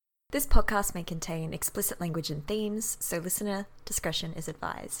This podcast may contain explicit language and themes, so listener discretion is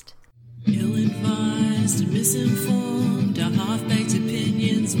advised. Ill-advised and misinformed, our half-baked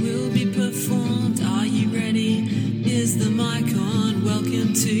opinions will be performed. Are you ready? Here's the mic on.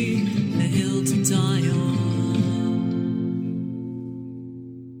 Welcome to the Hill to Die On.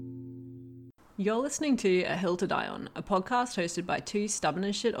 You're listening to A Hill to Die On, a podcast hosted by two stubborn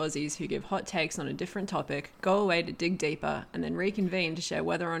as shit Aussies who give hot takes on a different topic, go away to dig deeper, and then reconvene to share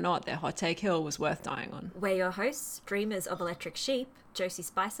whether or not their hot take hill was worth dying on. We're your hosts, dreamers of electric sheep, Josie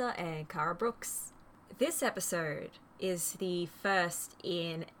Spicer and Cara Brooks. This episode is the first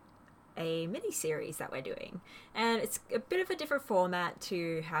in a mini-series that we're doing, and it's a bit of a different format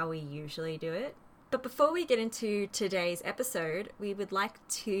to how we usually do it. But before we get into today's episode, we would like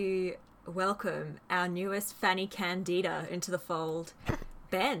to welcome our newest Fanny Candida into the fold,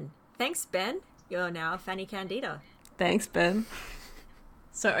 Ben. Thanks, Ben. You're now Fanny Candida. Thanks, Ben.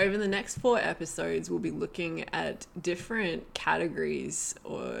 So over the next 4 episodes, we'll be looking at different categories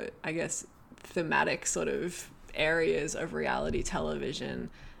or, I guess, thematic sort of areas of reality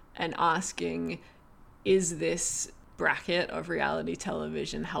television and asking, is this bracket of reality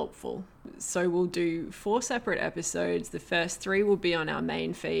television helpful? So we'll do 4 separate episodes. The first 3 will be on our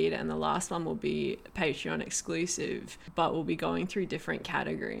main feed and the last one will be Patreon exclusive, but we'll be going through different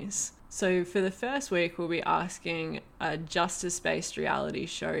categories. So for the first week, we'll be asking, are justice-based reality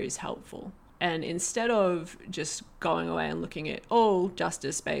shows helpful? And instead of just going away and looking at all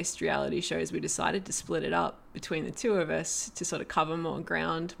justice-based reality shows, we decided to split it up between the two of us to sort of cover more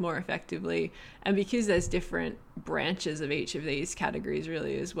ground more effectively. And because there's different branches of each of these categories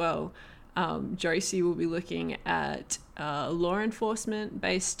really as well, Josie will be looking at law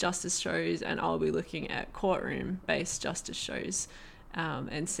enforcement-based justice shows, and I'll be looking at courtroom-based justice shows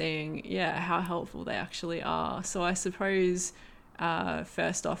and seeing, how helpful they actually are. So I suppose...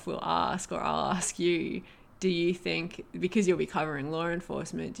 first off, I'll ask you, do you think, because you'll be covering law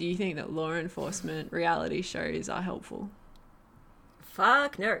enforcement, do you think that law enforcement reality shows are helpful?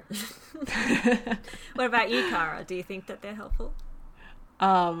 Fuck no. What about you, Cara? Do you think that they're helpful?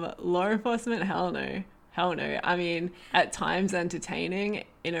 Law enforcement, hell no. Hell no. I mean, at times entertaining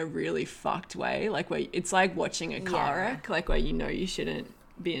in a really fucked way, like where it's like watching a car wreck, like where you know you shouldn't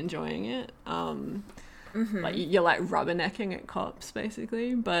be enjoying it. Like you're like rubbernecking at cops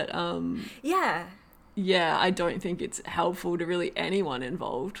basically, but I don't think it's helpful to really anyone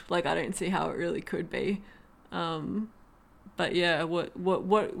involved. Like I don't see how it really could be. But yeah, what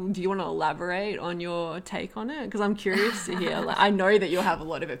do you want to elaborate on your take on it? Because I'm curious to hear. Like, I know that you'll have a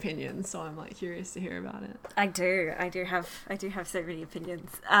lot of opinions, so I'm like curious to hear about it. I do have so many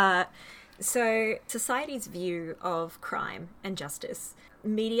opinions. So society's view of crime and justice,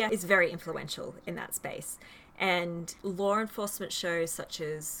 media is very influential in that space. And law enforcement shows such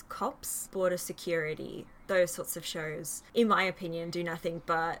as Cops, Border Security, those sorts of shows, in my opinion, do nothing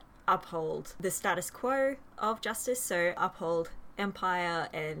but uphold the status quo of justice. So uphold Empire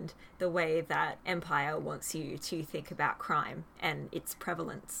and the way that Empire wants you to think about crime and its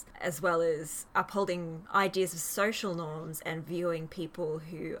prevalence, as well as upholding ideas of social norms and viewing people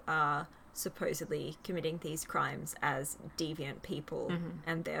who are supposedly committing these crimes as deviant people,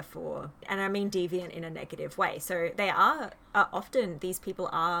 and therefore, and I mean deviant in a negative way. So they are often, these people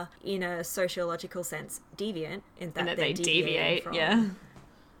are in a sociological sense deviant in that they deviate from,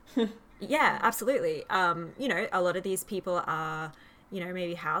 yeah, absolutely. A lot of these people are,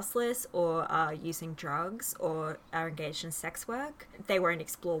 maybe houseless or are using drugs or are engaged in sex work. They won't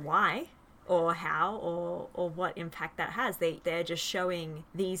explore why or how or what impact that has. They're just showing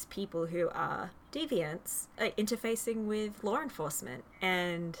these people who are deviants interfacing with law enforcement,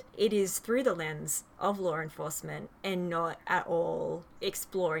 and it is through the lens of law enforcement and not at all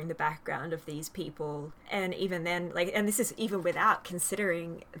exploring the background of these people. And even then, and this is even without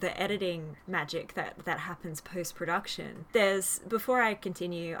considering the editing magic that happens post-production. Before I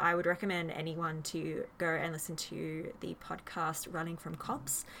continue, I would recommend anyone to go and listen to the podcast Running from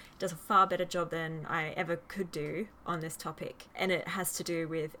Cops. It does a far better job than I ever could do on this topic, and it has to do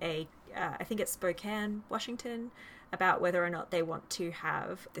with I think it's Spokane, Washington, about whether or not they want to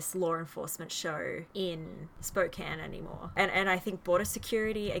have this law enforcement show in Spokane anymore. And I think Border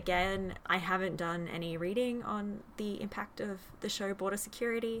Security, again, I haven't done any reading on the impact of the show Border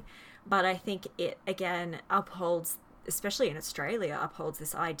Security, but I think it, again, upholds, especially in Australia, upholds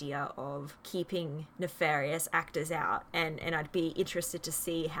this idea of keeping nefarious actors out. And I'd be interested to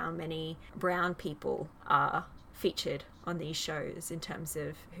see how many brown people are featured on these shows in terms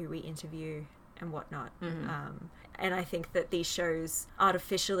of who we interview and whatnot. And I think that these shows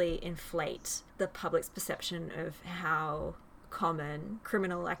artificially inflate the public's perception of how common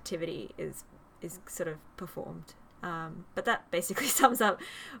criminal activity is sort of performed. But that basically sums up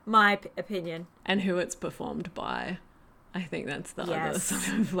my opinion. And who it's performed by. I think that's the other Yes. sort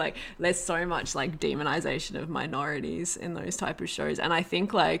of like, there's so much like demonization of minorities in those type of shows. And I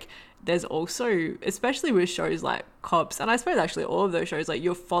think like there's also, especially with shows like Cops, and I suppose actually all of those shows, like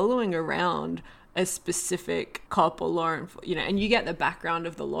you're following around a specific cop or and you get the background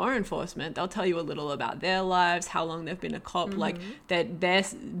of the law enforcement. They'll tell you a little about their lives, how long they've been a cop. Like they're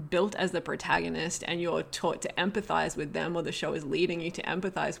built as the protagonist, and you're taught to empathize with them, or the show is leading you to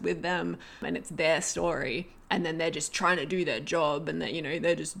empathize with them, and it's their story. And then they're just trying to do their job, and that,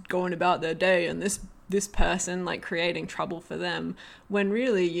 they're just going about their day, and this person like creating trouble for them, when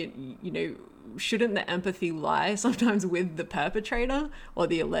really shouldn't the empathy lie sometimes with the perpetrator or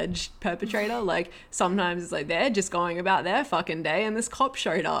the alleged perpetrator? Like sometimes it's like they're just going about their fucking day and this cop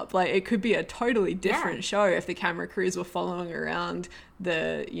showed up. Like it could be a totally different show if the camera crews were following around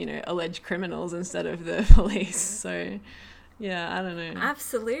the alleged criminals instead of the police. So yeah, I don't know.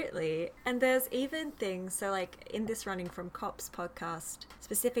 Absolutely. And there's even things, so like in this Running from Cops podcast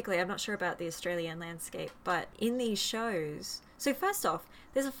specifically, I'm not sure about the Australian landscape, but in these shows, so first off,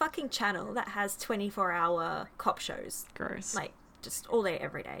 there's a fucking channel that has 24-hour cop shows. Gross. Like just all day,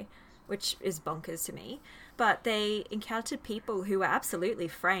 every day, which is bonkers to me. But they encountered people who were absolutely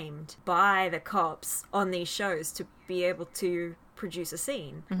framed by the cops on these shows to be able to produce a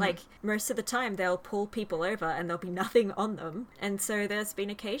scene. Like most of the time they'll pull people over and there'll be nothing on them, and so there's been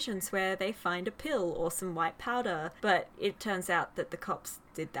occasions where they find a pill or some white powder, but it turns out that the cops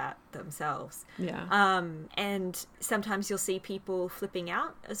did that themselves. And sometimes you'll see people flipping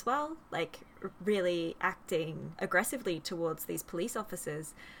out as well, like really acting aggressively towards these police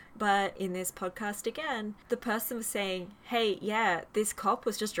officers. But in this podcast again, the person was saying, hey, yeah, this cop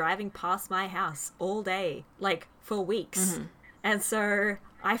was just driving past my house all day, like for weeks. And so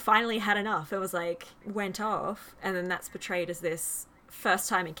I finally had enough. It was like, went off. And then that's portrayed as this first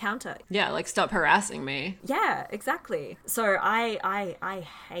time encounter. Yeah, like stop harassing me. Yeah, exactly. So I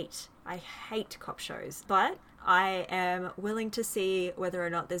hate cop shows. But I am willing to see whether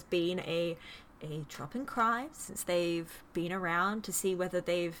or not there's been a drop in crime since they've been around, to see whether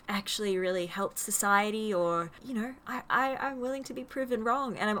they've actually really helped society, or I'm willing to be proven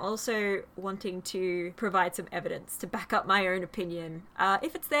wrong. And I'm also wanting to provide some evidence to back up my own opinion,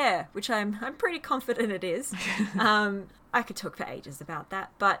 if it's there, which I'm pretty confident it is. I could talk for ages about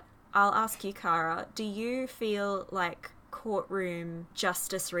that, but I'll ask you, Cara, do you feel like courtroom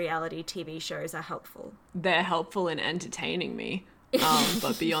justice reality TV shows are helpful? They're helpful in entertaining me.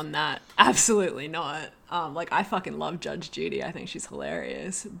 But beyond that, absolutely not. Like I fucking love Judge Judy. I think she's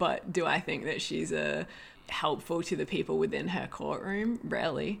hilarious. But do I think that she's helpful to the people within her courtroom?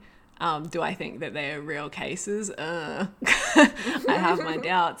 Rarely. Do I think that they are real cases? I have my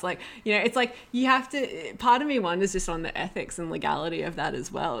doubts. Like, it's like you have to, part of me wonders just on the ethics and legality of that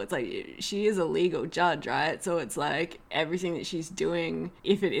as well. It's like she is a legal judge, right? So it's like everything that she's doing,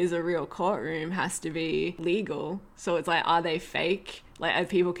 if it is a real courtroom, has to be legal. So it's like, are they fake? Like, are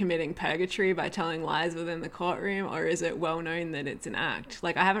people committing purgatory by telling lies within the courtroom, or is it well known that it's an act?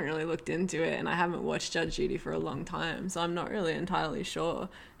 Like, I haven't really looked into it, and I haven't watched Judge Judy for a long time, so I'm not really entirely sure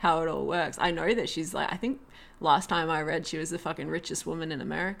how it all works. I know that she's like, I think last time I read she was the fucking richest woman in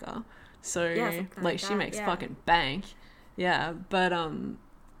America. So, yeah, like she makes fucking bank. Yeah, but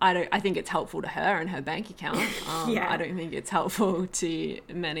I think it's helpful to her and her bank account. I don't think it's helpful to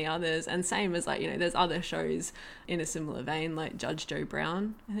many others. And same as like, there's other shows in a similar vein, like Judge Joe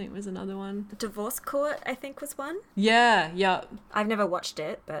Brown, I think was another one. Divorce Court, I think, was one. Yeah. I've never watched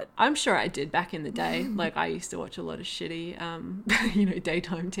it, but I'm sure I did back in the day. Like I used to watch a lot of shitty,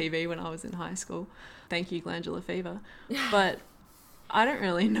 daytime TV when I was in high school. Thank you, Glandular Fever. But I don't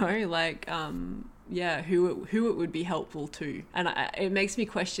really know, like, who it would be helpful to. And it makes me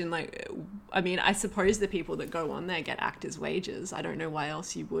question, like, I mean, I suppose the people that go on there get actors' wages. I don't know why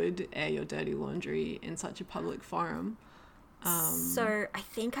else you would air your dirty laundry in such a public forum. So I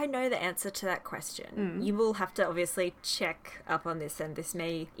think I know the answer to that question. You will have to obviously check up on this, and this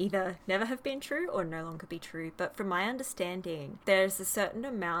may either never have been true or no longer be true. But from my understanding, there's a certain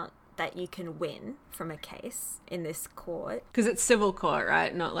amount that you can win from a case in this court. Because it's civil court,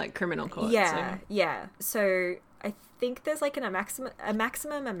 right? Not like criminal court. Yeah. So I think there's like a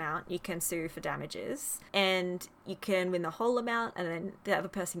maximum amount you can sue for damages, and you can win the whole amount, and then the other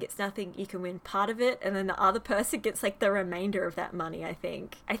person gets nothing. You can win part of it, and then the other person gets like the remainder of that money, I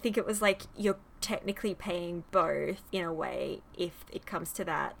think. I think it was like you're technically paying both in a way if it comes to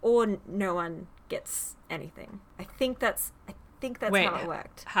that, or no one gets anything. I think that's Wait, how it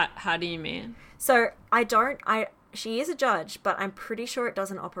worked. How do you mean? So I she is a judge, but I'm pretty sure it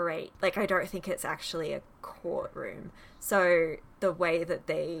doesn't operate. Like, I don't think it's actually a courtroom. So the way that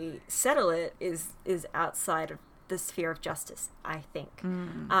they settle it is outside of the sphere of justice, I think.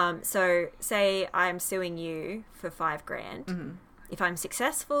 So say I'm suing you for $5,000. If I'm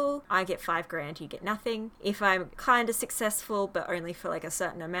successful, I get $5,000, you get nothing. If I'm kind of successful, but only for like a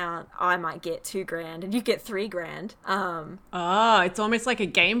certain amount, I might get $2,000 and you get $3,000. Oh, it's almost like a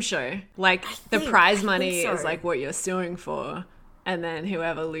game show. Like the prize money is like what you're suing for. And then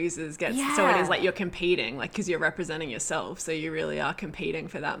whoever loses gets... Yeah. So it is like you're competing, like, because you're representing yourself. So you really are competing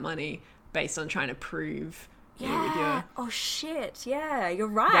for that money based on trying to prove... Yeah. Oh, shit. Yeah, you're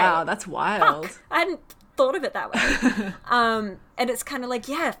right. Wow, that's wild. Fuck. I hadn't thought of it that way. And it's kind of like,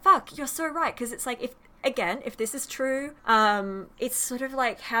 yeah, fuck, you're so right. Because it's like, if this is true, it's sort of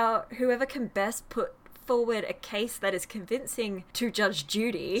like how whoever can best put forward a case that is convincing to Judge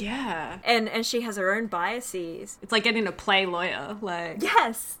Judy. Yeah. And she has her own biases. It's like getting a play lawyer. Like,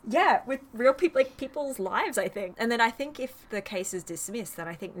 yes. Yeah. With real people, like people's lives, I think. And then I think if the case is dismissed, then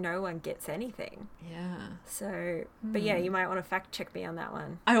I think no one gets anything. yeah. So, but yeah, you might want to fact check me on that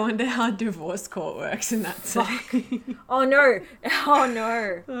one. I wonder how divorce court works in that setting. Oh no. Oh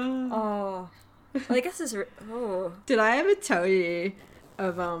no. Oh. Well, I guess it's... Oh. Did I ever tell you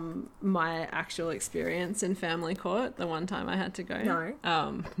of my actual experience in family court the one time I had to go?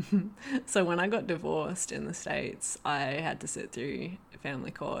 No. So when I got divorced in the States, I had to sit through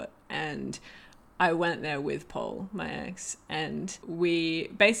family court, and I went there with Paul, my ex, and we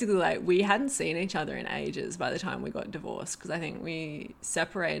basically, like, we hadn't seen each other in ages by the time we got divorced, because I think we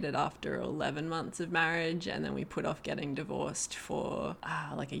separated after 11 months of marriage, and then we put off getting divorced for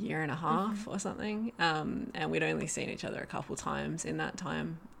like a year and a half or something, and we'd only seen each other a couple times in that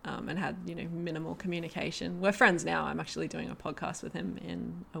time, and had, you know, minimal communication. We're friends now. I'm actually doing a podcast with him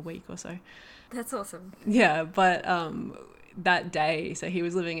in a week or so. That's awesome. Yeah, but that day, so he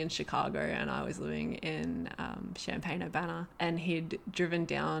was living in Chicago and I was living in Champaign-Urbana, and he'd driven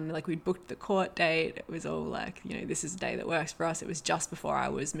down, like, we'd booked the court date. It was all like, you know, this is a day that works for us. It was just before I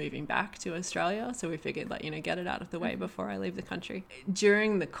was moving back to Australia, so we figured, like, you know, get it out of the way before I leave the country.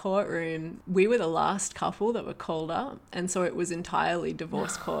 During the courtroom, we were the last couple that were called up, and so it was entirely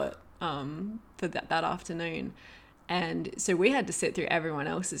divorce court for that afternoon. And so we had to sit through everyone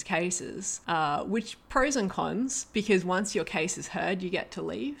else's cases, which pros and cons, because once your case is heard, you get to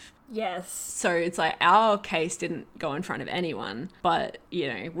leave. Yes. So it's like our case didn't go in front of anyone, but, you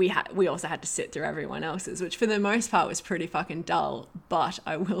know, we also had to sit through everyone else's, which for the most part was pretty fucking dull. But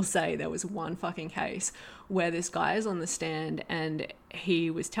I will say there was one fucking case where this guy is on the stand and he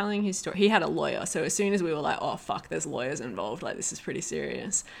was telling his story. He had a lawyer. So as soon as we were like, oh, fuck, there's lawyers involved, like, this is pretty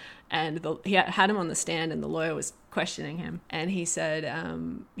serious. And he had him on the stand and the lawyer was questioning him. And he said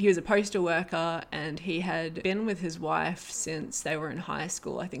he was a postal worker and he had been with his wife since they were in high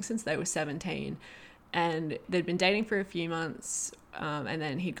school, I think since they were 17. And they'd been dating for a few months, and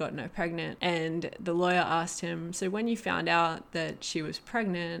then he'd gotten her pregnant. And the lawyer asked him, so when you found out that she was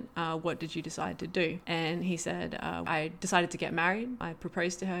pregnant, what did you decide to do? And he said, I decided to get married. I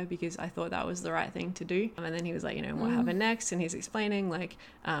proposed to her because I thought that was the right thing to do. And then he was like, you know, what happened next? And he's explaining, like,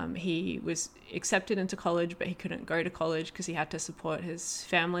 he was accepted into college, but he couldn't go to college because he had to support his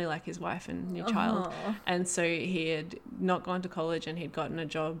family, like his wife and new child. And so he had not gone to college, and he'd gotten a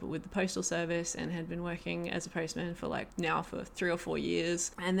job with the postal service and had been working as a postman for, like, now for 3 or 4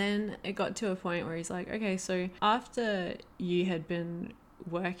 years. And then it got to a point where he's like, okay, so after you had been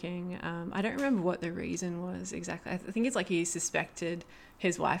working, I don't remember what the reason was exactly. I think it's like he suspected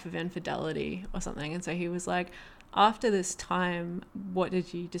his wife of infidelity or something. And so he was like, after this time, what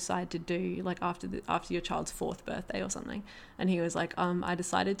did you decide to do, like after your child's 4th birthday or something? And he was like, I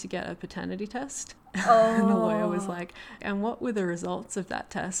decided to get a paternity test. And the lawyer was like, and what were the results of that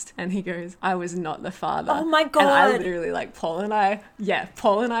test? And he goes, I was not the father. Oh my God. And I literally, like, Paul and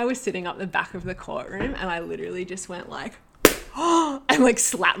I were sitting up the back of the courtroom, and I literally just went like, and like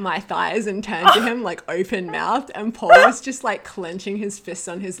slapped my thighs and turned to him like open mouthed, and Paul was just like clenching his fists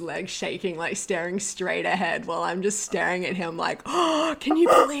on his legs, shaking, like staring straight ahead, while I'm just staring at him like, oh, can you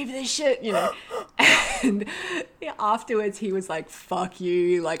believe this shit, you know? And afterwards he was like, fuck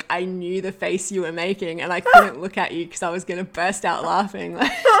you, like, I knew the face you were making and I couldn't look at you because I was gonna burst out laughing.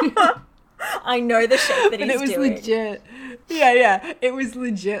 I know the shit that he's doing. And it was legit. Yeah. It was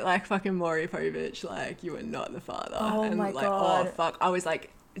legit like fucking Maury Povich, like, you are not the father. Oh and my like, God. oh fuck. I was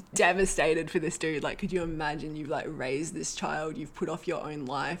like devastated for this dude. Like, could you imagine you've like raised this child, you've put off your own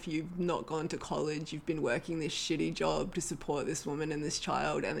life, you've not gone to college, you've been working this shitty job to support this woman and this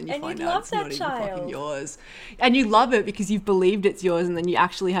child, and then you find out it's not even fucking yours, and you love it because you've believed it's yours, and then you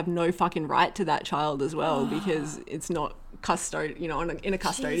actually have no fucking right to that child as well because it's not in a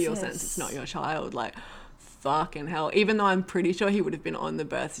custodial sense, it's not your child. Like, fucking hell. Even though I'm pretty sure he would have been on the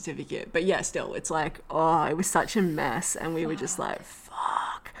birth certificate, but yeah, still, it's like, oh, it was such a mess, and we were just like,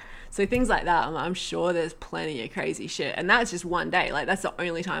 fuck. So things like that, I'm sure there's plenty of crazy shit, and that's just one day. Like, that's the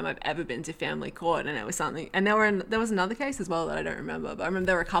only time I've ever been to family court, and it was something. And there was another case as well that I don't remember, but I remember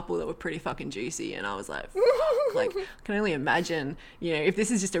there were a couple that were pretty fucking juicy, and I was like, fuck. Like, I can only imagine, if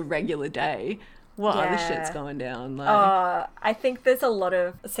this is just a regular day, what other shit's going down? Like, I think there's a lot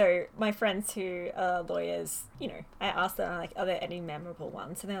of... So my friends who are lawyers, I asked them, like, are there any memorable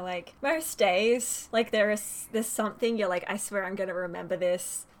ones? And they're like, most days, like, there's something you're like, I swear I'm going to remember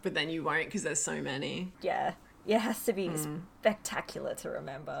this. But then you won't because there's so many. Yeah. It has to be spectacular to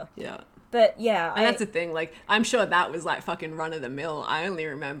remember. Yeah. But yeah, and that's the thing, like, I'm sure that was like fucking run of the mill. I only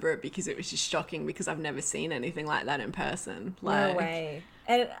remember it because it was just shocking because I've never seen anything like that in person. Like, no way.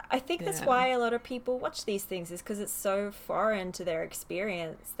 And I think that's why a lot of people watch these things, is because it's so foreign to their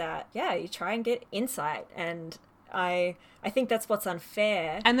experience that, you try and get insight. And I think that's what's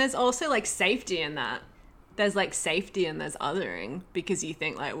unfair. And there's also like safety in that. There's like safety and there's othering, because you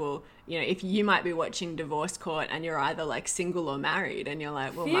think like, well, if you might be watching divorce court and you're either like single or married, and you're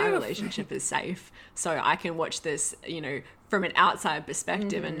like, well, my relationship is safe, so I can watch this, from an outside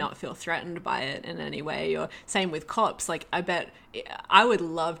perspective and not feel threatened by it in any way. Or same with Cops. Like, I would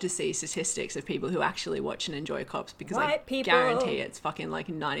love to see statistics of people who actually watch and enjoy Cops, because I guarantee it's fucking like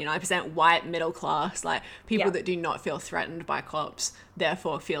 99% white middle class, like people that do not feel threatened by Cops,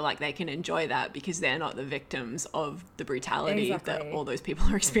 therefore feel like they can enjoy that because they're not the victims of the brutality that all those people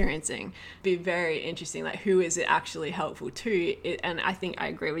are experiencing. Be very interesting, like, who is it actually helpful to? And I think I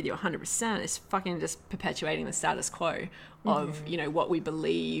agree with you 100%. It's fucking just perpetuating the status quo of what we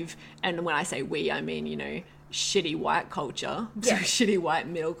believe. And when I say we, I mean shitty white culture, so shitty white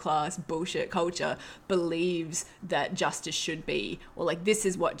middle class bullshit culture believes that justice should be, or like, this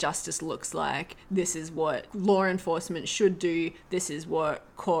is what justice looks like, this is what law enforcement should do, this is what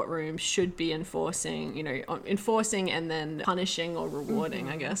courtrooms should be enforcing, enforcing and then punishing or rewarding,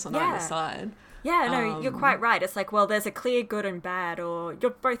 I guess, on either side. Yeah, no, you're quite right. It's like, well, there's a clear good and bad, or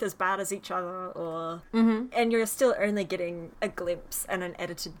you're both as bad as each other, or... And you're still only getting a glimpse and an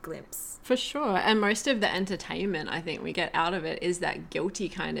edited glimpse. For sure. And most of the entertainment I think we get out of it is that guilty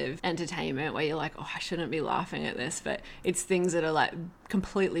kind of entertainment where you're like, oh, I shouldn't be laughing at this, but it's things that are like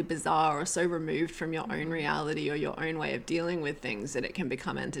completely bizarre or so removed from your own reality or your own way of dealing with things that it can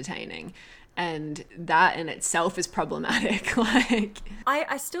become entertaining. And that in itself is problematic. Like,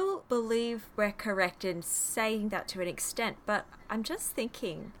 I still believe we're correct in saying that to an extent, but I'm just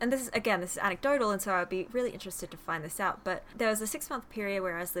thinking, and this is anecdotal, and so I'd be really interested to find this out, but there was a 6-month period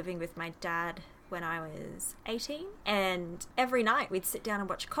where I was living with my dad when I was 18, and every night we'd sit down and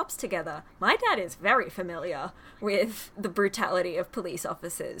watch Cops together. My dad is very familiar with the brutality of police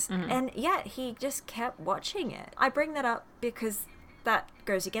officers, and yet he just kept watching it. I bring that up because that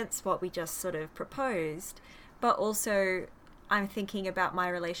goes against what we just sort of proposed, but also I'm thinking about my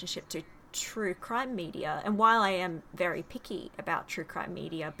relationship to true crime media, and while I am very picky about true crime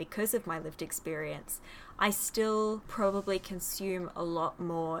media because of my lived experience, I still probably consume a lot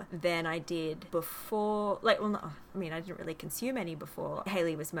more than I did before. Like, well, no, I mean, I didn't really consume any before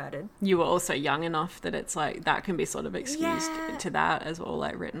Hayley was murdered. You were also young enough that it's like, that can be sort of excused to that as well,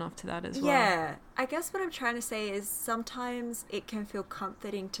 like written off to that as well. Yeah. I guess what I'm trying to say is sometimes it can feel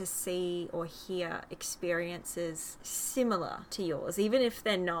comforting to see or hear experiences similar to yours, even if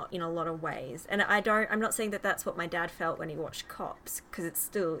they're not in a lot of ways. And I'm not saying that that's what my dad felt when he watched Cops, because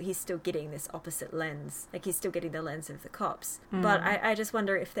he's still getting this opposite lens. Like, he's still getting the lens of the cops. But I just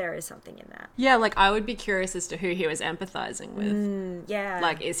wonder if there is something in that. Yeah, like, I would be curious as to who he was empathizing with. Yeah.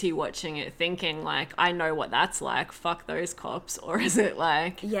 Like, is he watching it thinking, like, I know what that's like, fuck those cops? Or is it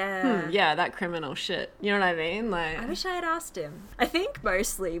like, yeah, that criminal shit. You know what I mean? Like, I wish I had asked him. I think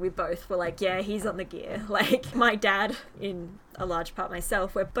mostly we both were like, yeah, he's on the gear. Like, my dad, in a large part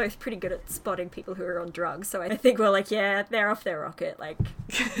myself, we're both pretty good at spotting people who are on drugs. So I think we're like, yeah, they're off their rocket. Like...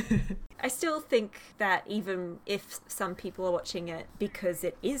 I still think that even if some people are watching it because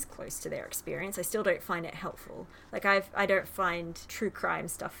it is close to their experience, I still don't find it helpful. Like, I don't find true crime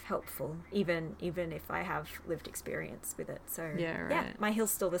stuff helpful, even if I have lived experience with it. So yeah, my hill's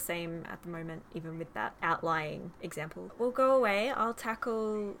still the same at the moment, even with that outlying example. We'll go away. I'll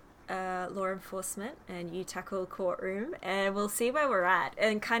tackle law enforcement and you tackle courtroom, and we'll see where we're at.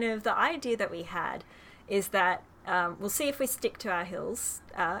 And kind of the idea that we had is that we'll see if we stick to our hills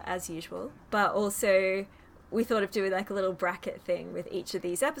as usual, but also we thought of doing like a little bracket thing with each of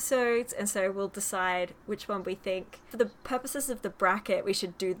these episodes, and so we'll decide which one we think, for the purposes of the bracket, we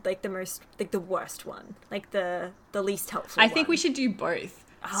should do like the worst one, like the least helpful I think we should do both.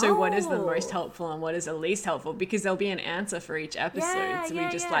 So what is the Oh. most helpful and what is the least helpful? Because there'll be an answer for each episode. Yeah, so yeah,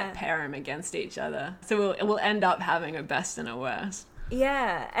 we just yeah. like pair them against each other. So we'll end up having a best and a worst.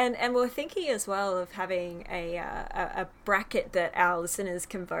 Yeah, and we're thinking as well of having a bracket that our listeners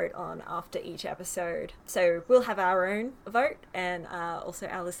can vote on after each episode. So we'll have our own vote, and also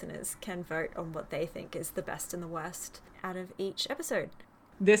our listeners can vote on what they think is the best and the worst out of each episode.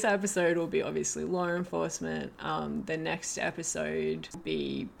 This episode will be obviously law enforcement. The next episode will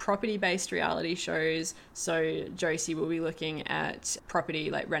be property-based reality shows. So Josie will be looking at property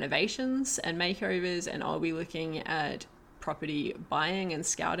like renovations and makeovers, and I'll be looking at property buying and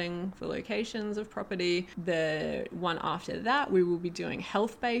scouting for locations of property. The one after that, we will be doing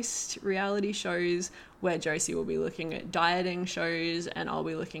health-based reality shows, where Josie will be looking at dieting shows and I'll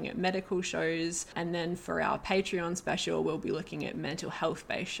be looking at medical shows. And then for our Patreon special, we'll be looking at mental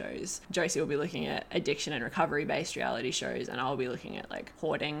health-based shows. Josie will be looking at addiction and recovery-based reality shows, and I'll be looking at like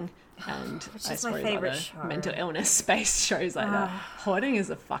hoarding and Which I is my suppose favourite other show. mental illness-based shows like that. Hoarding is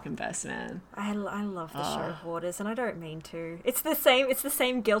the fucking best, man. I love the show Hoarders, and I don't mean to. It's the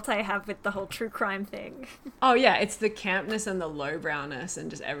same guilt I have with the whole true crime thing. Oh yeah, it's the campness and the lowbrowness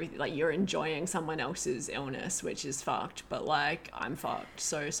and just everything. Like you're enjoying someone else's illness, which is fucked. But like, I'm fucked.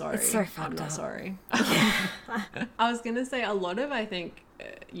 So sorry. It's so I'm fucked not up. sorry. I was gonna say a lot of, I think,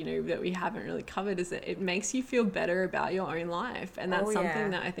 that we haven't really covered is that it makes you feel better about your own life, and that's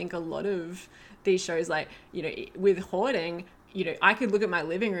something that I think a lot of these shows, like with Hoarding. I could look at my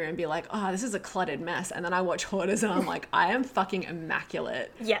living room and be like, oh, this is a cluttered mess. And then I watch Hoarders and I'm like, I am fucking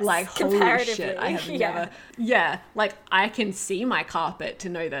immaculate. Yes, like, holy comparatively. shit, I have Yeah. never. Yeah, like I can see my carpet to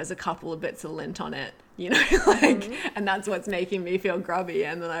know there's a couple of bits of lint on it, and that's what's making me feel grubby.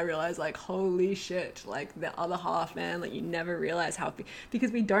 And then I realize, like, holy shit, like the other half, man, like you never realize how,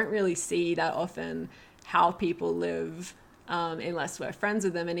 because we don't really see that often how people live. Unless we're friends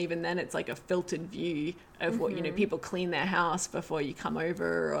with them, and even then it's like a filtered view of what people clean their house before you come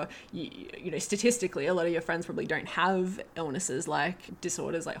over, or statistically a lot of your friends probably don't have illnesses like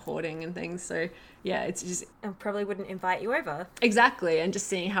disorders like hoarding and things. So yeah, it's just And probably wouldn't invite you over. exactly, and just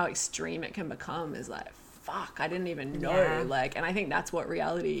seeing how extreme it can become is like, fuck, I didn't even know. Yeah. Like, and I think that's what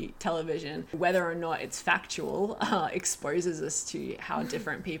reality television, whether or not it's factual, exposes us to how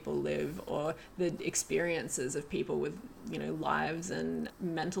different people live, or the experiences of people with, lives and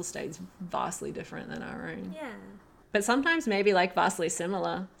mental states vastly different than our own. Yeah. But sometimes maybe like vastly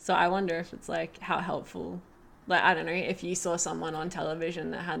similar. So I wonder if it's like how helpful. Like, I don't know, if you saw someone on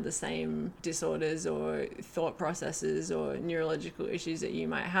television that had the same disorders or thought processes or neurological issues that you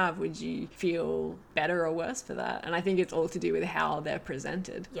might have, would you feel better or worse for that? And I think it's all to do with how they're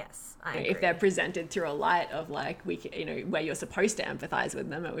presented. Yes, I agree. If they're presented through a light of like, where you're supposed to empathize with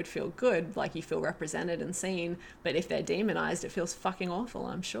them, it would feel good, like you feel represented and seen. But if they're demonized, it feels fucking awful,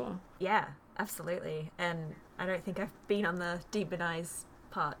 I'm sure. Yeah, absolutely. And I don't think I've been on the demonized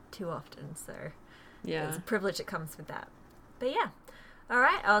part too often, so Yeah. there's a privilege that comes with that. But yeah. All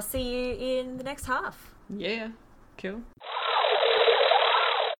right, I'll see you in the next half. Yeah. Cool.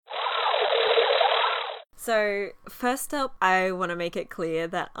 So, first up, I want to make it clear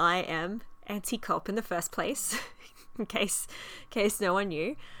that I am anti-cop in the first place, in case no one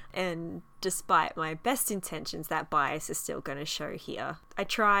knew. And despite my best intentions, that bias is still going to show here. I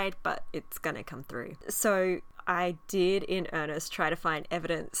tried, but it's going to come through. So, I did in earnest try to find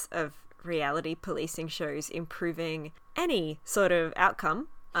evidence of reality policing shows improving any sort of outcome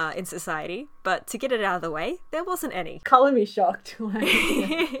in society, but to get it out of the way, there wasn't any. Color me shocked.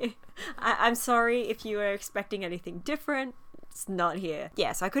 I'm sorry if you were expecting anything different. It's not here.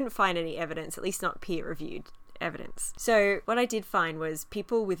 Yeah, so I couldn't find any evidence, at least not peer-reviewed evidence. So what I did find was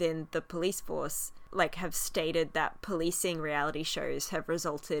people within the police force have stated that policing reality shows have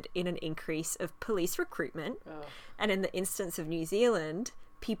resulted in an increase of police recruitment. Oh. And in the instance of New Zealand,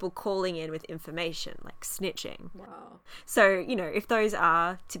 people calling in with information, like snitching. Wow. So, if those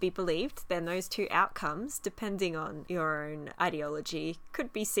are to be believed, then those two outcomes, depending on your own ideology,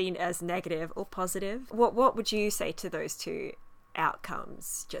 could be seen as negative or positive. What would you say to those two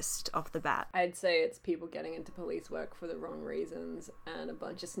outcomes just off the bat. I'd say it's people getting into police work for the wrong reasons and a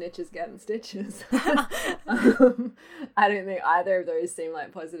bunch of snitches getting stitches. I don't think either of those seem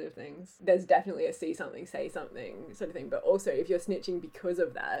like positive things. There's definitely a see something, say something sort of thing, but also if you're snitching because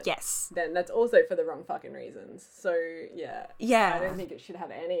of that, Yes. then that's also for the wrong fucking reasons. So yeah, I don't think it should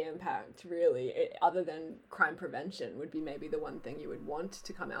have any impact really, other than crime prevention would be maybe the one thing you would want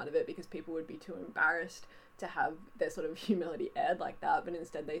to come out of it, because people would be too embarrassed to have their sort of humility aired like that, but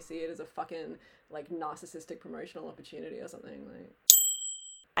instead they see it as a fucking like narcissistic promotional opportunity or something. Like,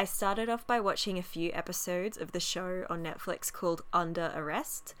 I started off by watching a few episodes of the show on Netflix called Under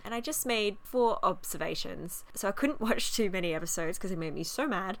Arrest, and I just made 4 observations. So I couldn't watch too many episodes because it made me so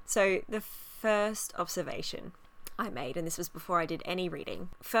mad. So the first observation I made, and this was before I did any reading,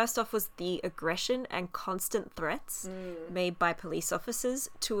 first off was the aggression and constant threats made by police officers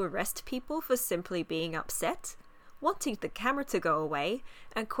to arrest people for simply being upset, wanting the camera to go away,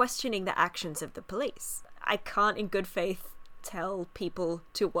 and questioning the actions of the police. I can't in good faith tell people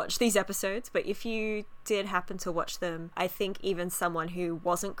to watch these episodes, but if you did happen to watch them, I think even someone who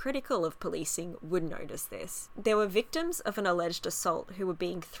wasn't critical of policing would notice this. There were victims of an alleged assault who were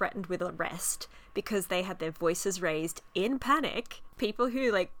being threatened with arrest because they had their voices raised in panic. People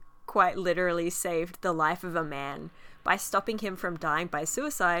who quite literally saved the life of a man by stopping him from dying by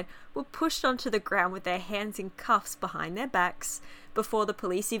suicide were pushed onto the ground with their hands in cuffs behind their backs before the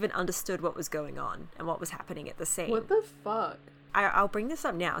police even understood what was going on and what was happening at the scene. what the fuck? I'll bring this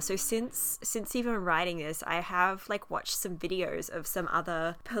up now. So since even writing this, I have watched some videos of some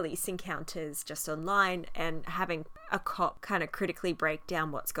other police encounters just online and having a cop kind of critically break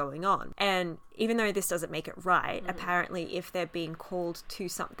down what's going on. And even though this doesn't make it right, apparently if they're being called to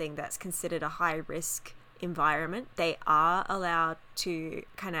something that's considered a high risk environment, they are allowed to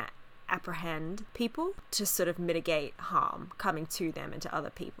kind of apprehend people to sort of mitigate harm coming to them and to other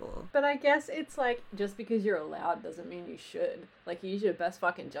people. But I guess it's just because you're allowed doesn't mean you should. Use your best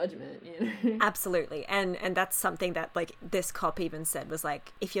fucking judgment, you know? Absolutely. And that's something that this cop even said was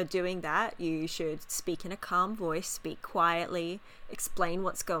if you're doing that, you should speak in a calm voice, speak quietly, explain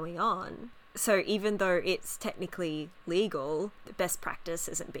what's going on. So even though it's technically legal, the best practice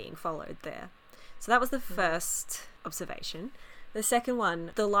isn't being followed there. So that was the first observation. The second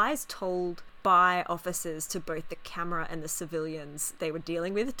one, the lies told by officers to both the camera and the civilians they were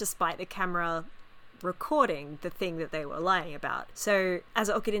dealing with, despite the camera recording the thing that they were lying about. So, as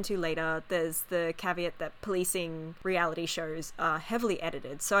I'll get into later, there's the caveat that policing reality shows are heavily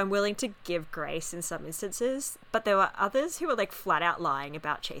edited, so I'm willing to give grace in some instances, but there were others who were flat out lying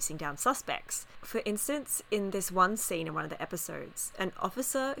about chasing down suspects. For instance, in this one scene in one of the episodes, an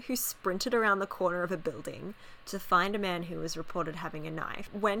officer who sprinted around the corner of a building to find a man who was reported having a knife.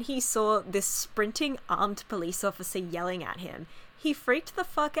 When he saw this sprinting armed police officer yelling at him, he freaked the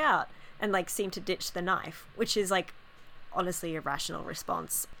fuck out and seemed to ditch the knife, which is honestly a rational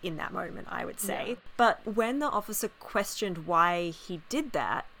response in that moment, I would say. Yeah. But when the officer questioned why he did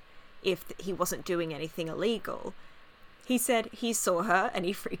that, if he wasn't doing anything illegal, he said he saw her and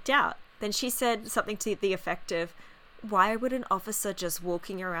he freaked out. Then she said something to the effect of, why would an officer just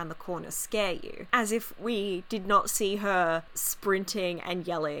walking around the corner scare you? As if we did not see her sprinting and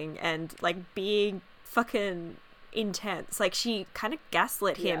yelling and being fucking intense. She kind of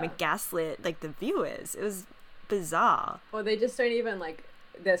gaslit him and gaslit the viewers. It was bizarre. Or they just don't even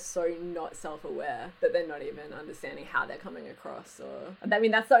they're so not self-aware that they're not even understanding how they're coming across. Or I mean,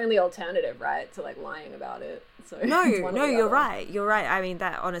 that's the only alternative, right, to lying about it. So no, you're right. I mean,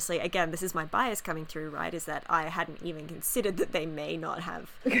 that honestly, again, this is my bias coming through, right, is that I hadn't even considered that they may not have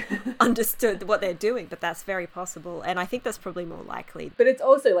understood what they're doing, but that's very possible, and I think that's probably more likely. But it's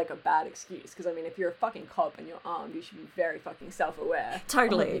also a bad excuse, because I mean, if you're a fucking cop and you're armed, you should be very fucking self-aware.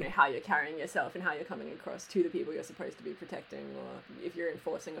 Totally. Of, how you're carrying yourself and how you're coming across to the people you're supposed to be protecting, or if you're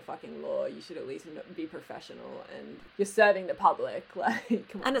enforcing a fucking law, you should at least be professional, and you're serving the public. Come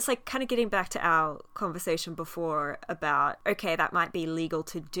on. And it's kind of getting back to our conversation before about, okay, that might be legal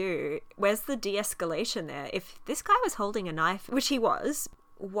to do. Where's the de-escalation there? If this guy was holding a knife, which he was,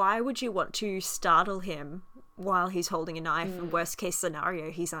 why would you want to startle him while he's holding a knife? And worst case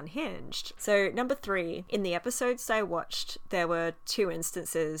scenario, he's unhinged. So number 3, in the episodes I watched, there were 2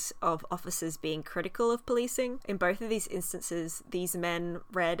 instances of officers being critical of policing. In both of these instances, these men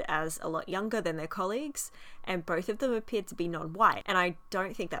read as a lot younger than their colleagues, and both of them appeared to be non-white, and I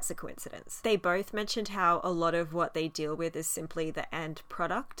don't think that's a coincidence. They both mentioned how a lot of what they deal with is simply the end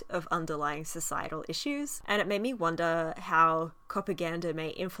product of underlying societal issues, and it made me wonder how propaganda may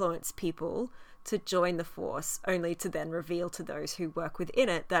influence people to join the force, only to then reveal to those who work within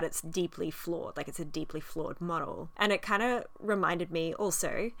it that it's deeply flawed, like it's a deeply flawed model. And it kind of reminded me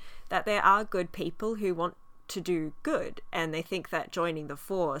also that there are good people who want to do good, and they think that joining the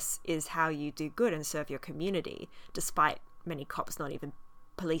force is how you do good and serve your community, despite many cops not even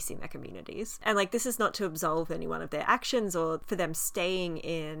policing their communities. And like, this is not to absolve anyone of their actions or for them staying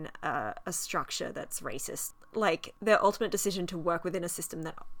in a structure that's racist. Like, their ultimate decision to work within a system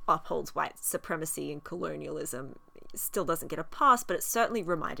that upholds white supremacy and colonialism still doesn't get a pass, but it certainly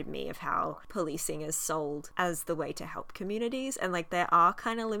reminded me of how policing is sold as the way to help communities. And like, there are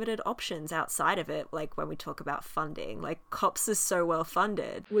kind of limited options outside of it, like when we talk about funding. Like, cops is so well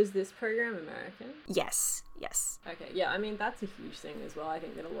funded. Was this program American? Yes. Okay, yeah, I mean, that's a huge thing as well. I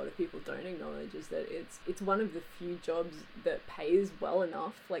think that a lot of people don't acknowledge is that it's one of the few jobs that pays well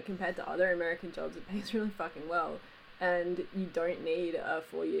enough, like compared to other American jobs, it pays really fucking well. And you don't need a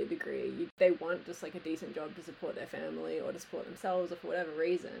 4-year degree. They want just like a decent job to support their family or to support themselves or for whatever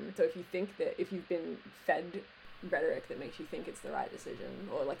reason. So if you think that if you've been fed rhetoric that makes you think it's the right decision,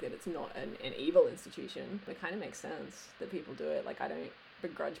 or like that it's not an evil institution, it kind of makes sense that people do it. Like, I don't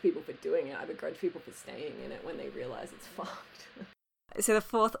begrudge people for doing it. I begrudge people for staying in it when they realize it's fucked. So the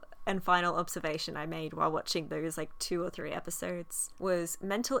fourth and final observation I made while watching those like 2 or 3 episodes was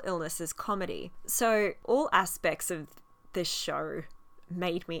mental illness as comedy. So all aspects of this show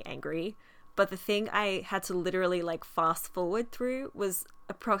made me angry, but the thing I had to literally like fast forward through was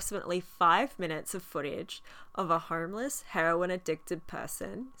approximately 5 minutes of footage of a homeless, heroin addicted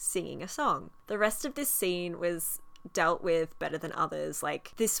person singing a song. The rest of this scene was dealt with better than others.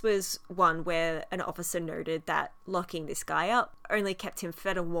 Like, this was one where an officer noted that locking this guy up only kept him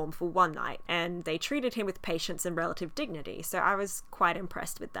fed and warm for one night, and they treated him with patience and relative dignity. So I was quite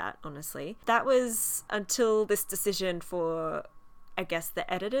impressed with that, honestly. That was until this decision for, I guess,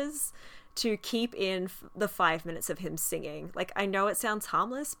 the editors to keep in the 5 minutes of him singing. Like, I know it sounds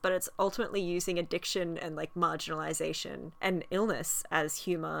harmless, but it's ultimately using addiction and like marginalization and illness as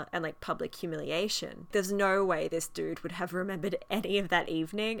humor and like public humiliation. There's no way this dude would have remembered any of that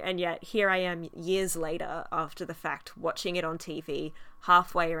evening, and yet here I am years later after the fact watching it on TV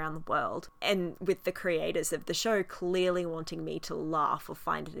halfway around the world, and with the creators of the show clearly wanting me to laugh or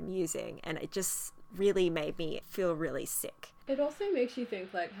find it amusing, and it just really made me feel really sick. It also makes you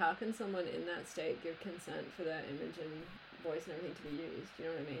think, like, how can someone in that state give consent for their image and voice and everything to be used? Do you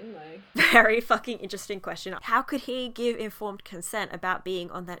know what I mean? Like, very fucking interesting question. How could he give informed consent about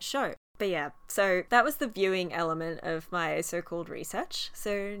being on that show? But yeah, so that was the viewing element of my so-called research.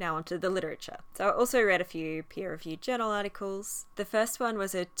 So now onto the literature. So I also read a few peer-reviewed journal articles. The first one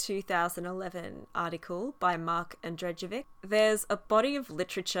was a 2011 article by Mark Andrejevic. There's a body of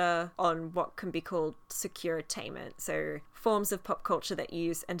literature on what can be called securitainment, so forms of pop culture that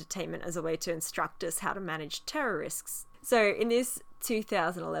use entertainment as a way to instruct us how to manage terror risks. So in this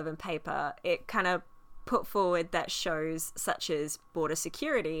 2011 paper, it kind of put forward that shows such as border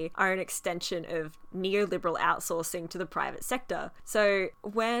security are an extension of neoliberal outsourcing to the private sector. So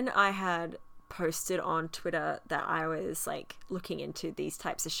when I had posted on Twitter that I was like looking into these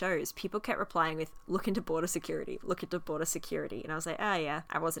types of shows, people kept replying with, look into border security, look into border security. And I was like, oh yeah,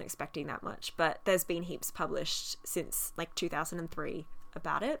 I wasn't expecting that much. But there's been heaps published since like 2003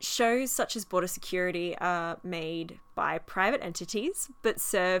 about it. Shows such as border security are made by private entities, but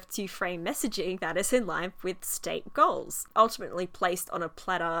serve to frame messaging that is in line with state goals, ultimately placed on a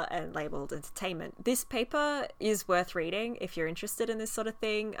platter and labelled entertainment. This paper is worth reading if you're interested in this sort of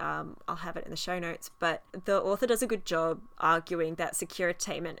thing. I'll have it in the show notes, but the author does a good job arguing that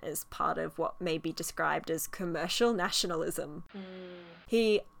securitainment is part of what may be described as commercial nationalism.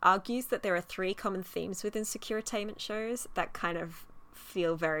 He argues that there are 3 common themes within securitainment shows that kind of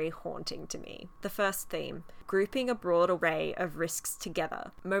feel very haunting to me. The first theme, grouping a broad array of risks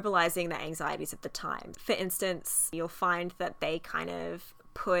together, mobilizing the anxieties of the time. For instance, you'll find that they kind of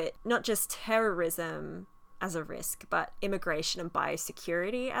put not just terrorism as a risk, but immigration and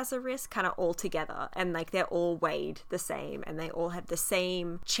biosecurity as a risk kind of all together, and like they're all weighed the same and they all have the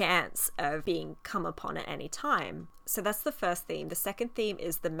same chance of being come upon at any time. So that's the first theme. The second theme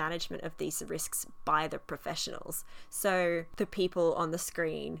is the management of these risks by the professionals. So the people on the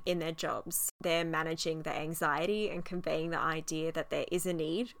screen in their jobs, they're managing the anxiety and conveying the idea that there is a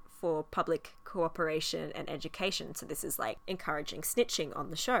need for public cooperation and education. So this is like encouraging snitching on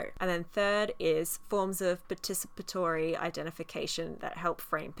the show. And then third is forms of participatory identification that help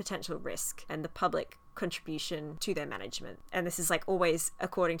frame potential risk and the public contribution to their management. And this is like always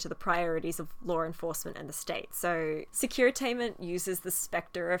according to the priorities of law enforcement and the state. So Securitainment uses the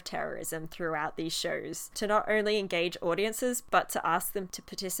spectre of terrorism throughout these shows to not only engage audiences, but to ask them to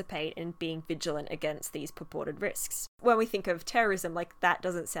participate in being vigilant against these purported risks. When we think of terrorism, like that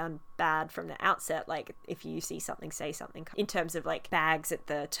doesn't sound bad from the outset. Like if you see something, say something, in terms of like bags at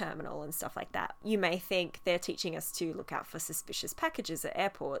the terminal and stuff like that, you may think they're teaching us to look out for suspicious packages at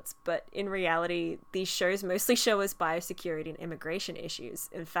airports, but in reality, these shows mostly show us biosecurity and immigration issues.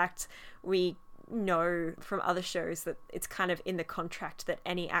 In fact, we know from other shows that it's kind of in the contract that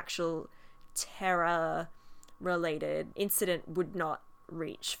any actual terror related incident would not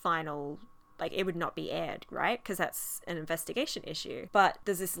reach final, like it would not be aired, right? Because that's an investigation issue. But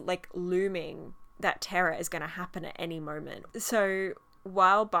there's this like looming that terror is going to happen at any moment. So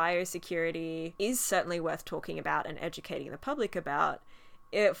while biosecurity is certainly worth talking about and educating the public about,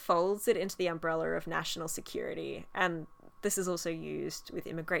 it folds it into the umbrella of national security. And this is also used with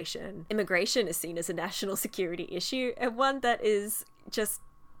immigration. Immigration is seen as a national security issue, and one that is just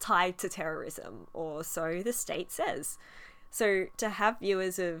tied to terrorism, or so the state says. So to have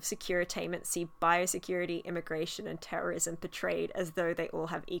viewers of Securitainment see biosecurity, immigration, and terrorism portrayed as though they all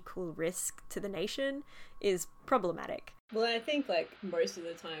have equal risk to the nation is problematic. Well, I think like most of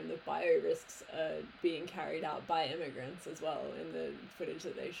the time the bio risks are being carried out by immigrants as well in the footage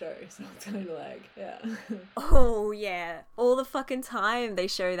that they show. So it's kind of like, yeah. Oh yeah, all the fucking time they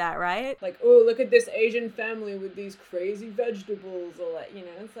show that, right? Like, oh, look at this Asian family with these crazy vegetables, or like, you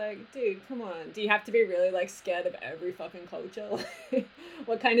know, it's like, dude, come on. Do you have to be really like scared of every fucking culture?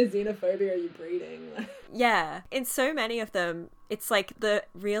 What kind of xenophobia are you breeding? Yeah, in so many of them, it's like the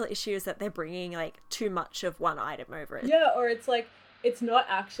real issue is that they're bringing like too much of one item over it. Yeah, or it's like, it's not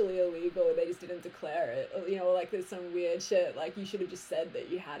actually illegal, they just didn't declare it. Or, you know, like there's some weird shit, like you should have just said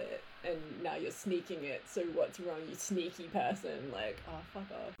that you had it, and now you're sneaking it, so what's wrong, you sneaky person? Like, oh, fuck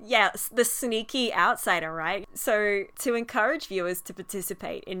off. Yeah, the sneaky outsider, right? So to encourage viewers to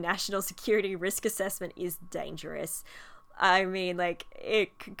participate in national security risk assessment is dangerous. I mean, like,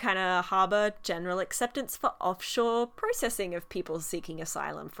 it could kind of harbour general acceptance for offshore processing of people seeking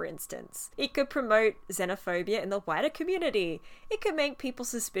asylum, for instance. It could promote xenophobia in the wider community. It could make people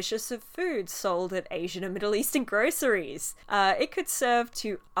suspicious of food sold at Asian and Middle Eastern groceries. It could serve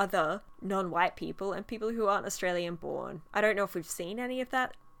to other non-white people and people who aren't Australian born. I don't know if we've seen any of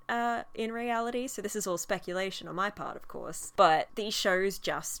that in reality, so this is all speculation on my part, of course. But these shows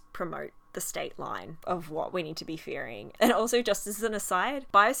just promote the state line of what we need to be fearing. And also, just as an aside,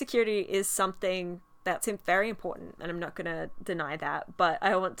 biosecurity is something that's very important, and I'm not going to deny that, but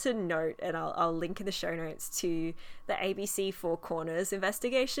I want to note, and I'll link in the show notes to the ABC Four Corners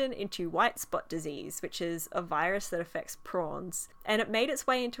investigation into white spot disease, which is a virus that affects prawns. And it made its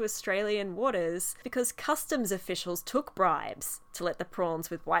way into Australian waters because customs officials took bribes to let the prawns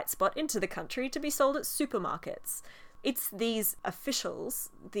with white spot into the country to be sold at supermarkets. It's these officials,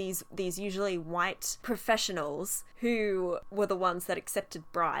 these usually white professionals, who were the ones that accepted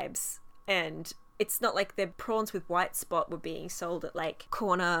bribes. And it's not like their prawns with white spot were being sold at like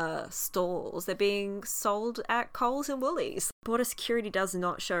corner stalls. They're being sold at Coles and Woolies. Border security does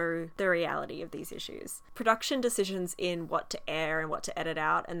not show the reality of these issues. Production decisions in what to air and what to edit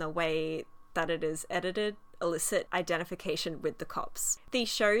out, and the way that it is edited, elicit identification with the cops. These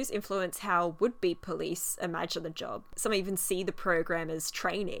shows influence how would-be police imagine the job. Some even see the program as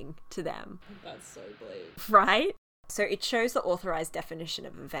training to them. That's so bleak. Right? So it shows the authorized definition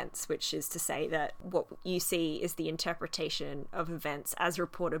of events, which is to say that what you see is the interpretation of events as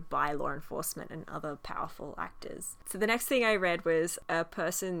reported by law enforcement and other powerful actors. So the next thing I read was a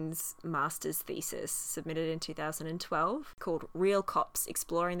person's master's thesis submitted in 2012 called Real Cops: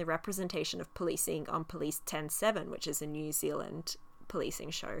 Exploring the Representation of Policing on Police 10/7, which is a New Zealand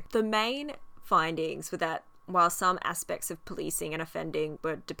policing show. The main findings were that while some aspects of policing and offending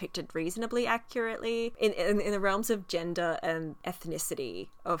were depicted reasonably accurately, in the realms of gender and ethnicity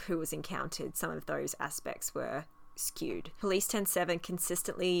of who was encountered, some of those aspects were skewed. Police 10/7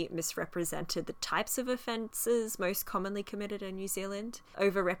 consistently misrepresented the types of offences most commonly committed in New Zealand,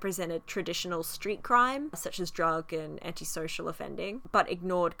 overrepresented traditional street crime, such as drug and antisocial offending, but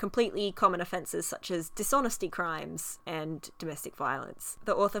ignored completely common offences such as dishonesty crimes and domestic violence.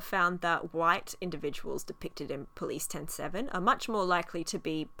 The author found that white individuals depicted in Police 10/7 are much more likely to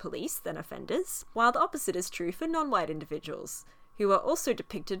be police than offenders, while the opposite is true for non-white individuals, who are also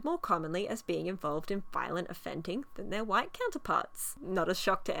depicted more commonly as being involved in violent offending than their white counterparts. Not a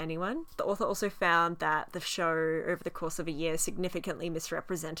shock to anyone. The author also found that the show, over the course of a year, significantly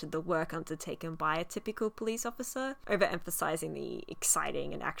misrepresented the work undertaken by a typical police officer, overemphasizing the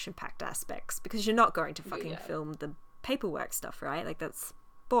exciting and action-packed aspects, because you're not going to fucking film the paperwork stuff, right? Like, that's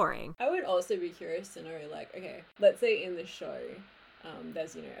boring. I would also be curious to know, like, okay, let's say in the show,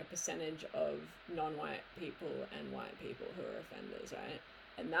 there's, you know, a percentage of non-white people and white people who are offenders, right?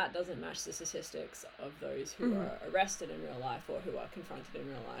 And that doesn't match the statistics of those who are arrested in real life or who are confronted in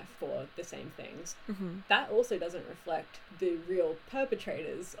real life for the same things. That also doesn't reflect the real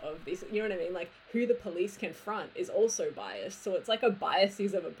perpetrators of these, you know what I mean? Like, who the police confront is also biased. So it's like a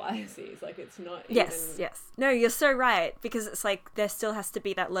biases of a biases. Like, it's not Yes. No, you're so right, because it's like there still has to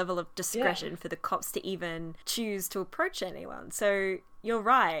be that level of discretion for the cops to even choose to approach anyone. So you're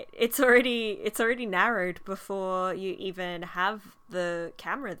right. It's already narrowed before you even have the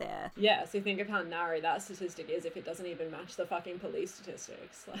camera there. Yeah, so think of how narrow that statistic is if it doesn't even match the fucking police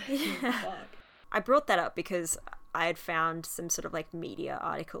statistics. Like, fuck. I brought that up because I had found some sort of like media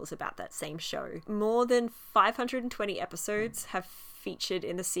articles about that same show. More than 520 episodes have featured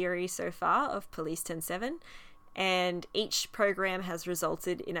in the series so far of Police 107, and each program has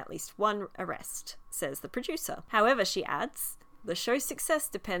resulted in at least one arrest, says the producer. However, she adds, the show's success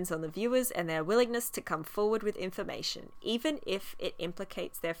depends on the viewers and their willingness to come forward with information, even if it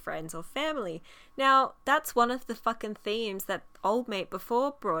implicates their friends or family. Now, that's one of the fucking themes that Old Mate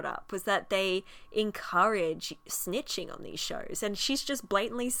before brought up, was that they encourage snitching on these shows, and she's just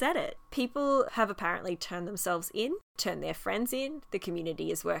blatantly said it. People have apparently turned themselves in, turned their friends in. The community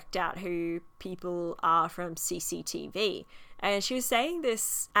has worked out who people are from CCTV. And she was saying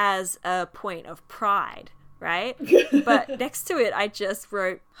this as a point of pride, right? But next to it, I just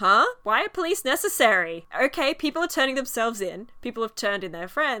wrote, huh? Why are police necessary? Okay, people are turning themselves in, people have turned in their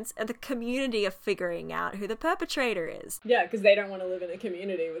friends, and the community are figuring out who the perpetrator is. Yeah, because they don't want to live in a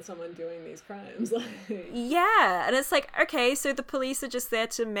community with someone doing these crimes. Yeah, and it's like, okay, so the police are just there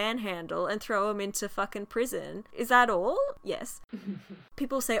to manhandle and throw them into fucking prison. Is that all? Yes.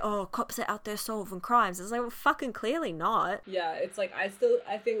 People say, oh, cops are out there solving crimes. It's like, well, fucking clearly not. Yeah, it's like, I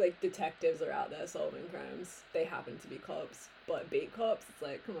think like detectives are out there solving crimes. They happen to be cops, but beat cops, it's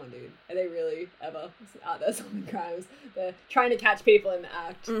like, come on, dude. Are they really ever out there solving crimes? They're trying to catch people in the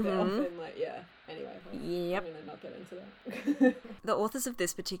act. They're often like, yeah. Anyway, yep. I'm gonna not get into that. The authors of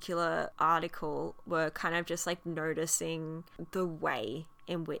this particular article were kind of just like noticing the way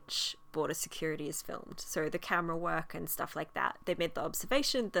in which border security is filmed. So the camera work and stuff like that. They made the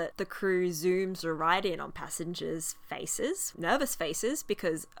observation that the crew zooms right in on passengers' faces, nervous faces,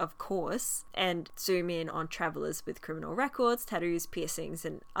 because of course, and zoom in on travelers with criminal records, tattoos, piercings,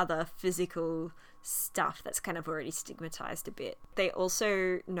 and other physical stuff that's kind of already stigmatized a bit. They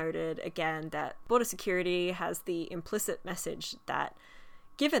also noted again that border security has the implicit message that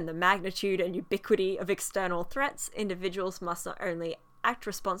given the magnitude and ubiquity of external threats, individuals must not only act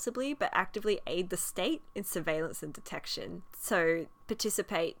responsibly but actively aid the state in surveillance and detection. So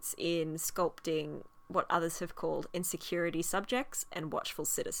participates in sculpting what others have called insecurity subjects and watchful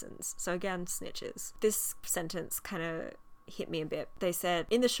citizens. So again, snitches. This sentence kind of hit me a bit. They said,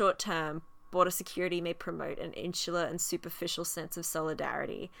 in the short term, border security may promote an insular and superficial sense of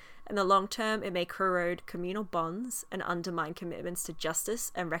solidarity. In the long term, it may corrode communal bonds and undermine commitments to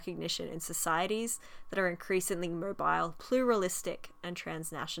justice and recognition in societies that are increasingly mobile, pluralistic, and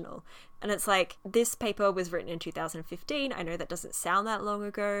transnational. And it's like, this paper was written in 2015. I know that doesn't sound that long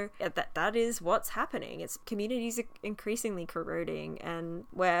ago. That is what's happening. It's communities are increasingly corroding, and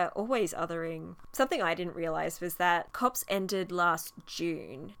we're always othering. Something I didn't realize was that Cops ended last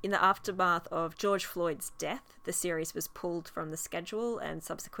June. In the aftermath of George Floyd's death, the series was pulled from the schedule and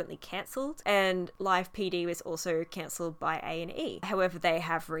subsequently cancelled, and Live PD was also cancelled by A&E. However, they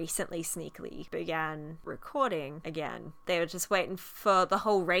have recently sneakily began recording again. They were just waiting for the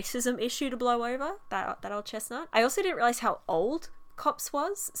whole racism issue to blow over, that old chestnut. I also didn't realise how old Cops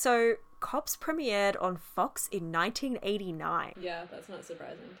was. So Cops premiered on Fox in 1989. Yeah, that's not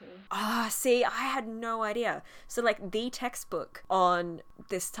surprising to me. See, I had no idea. So, like, the textbook on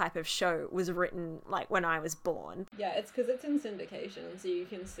this type of show was written, like, when I was born. Yeah, it's because it's in syndication, so you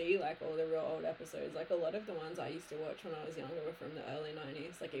can see, like, all the real old episodes. Like, a lot of the ones I used to watch when I was younger were from the early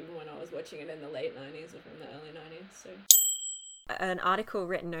 90s. Like, even when I was watching it in the late 90s were from the early 90s, so... An article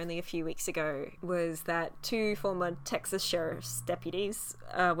written only a few weeks ago was that 2 former Texas sheriff's deputies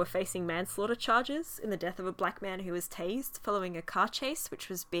were facing manslaughter charges in the death of a black man who was tased following a car chase, which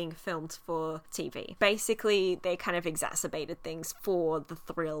was being filmed for TV. Basically, they kind of exacerbated things for the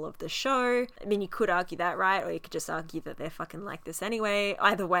thrill of the show. I mean, you could argue that, right? Or you could just argue that they're fucking like this anyway.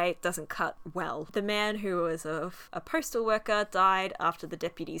 Either way, it doesn't cut well. The man, who was a postal worker, died after the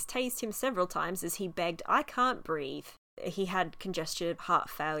deputies tased him several times as he begged, "I can't breathe." He had congestive heart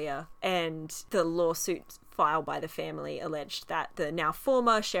failure, and the lawsuit filed by the family alleged that the now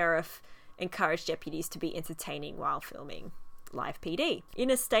former sheriff encouraged deputies to be entertaining while filming live PD. In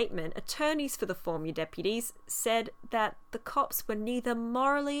a statement, attorneys for the former deputies said that the cops were neither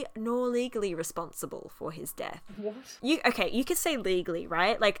morally nor legally responsible for his death. What? You could say legally,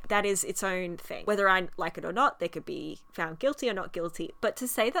 right? Like, that is its own thing. Whether I like it or not, they could be found guilty or not guilty. But to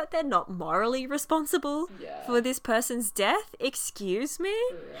say that they're not morally responsible for this person's death, excuse me?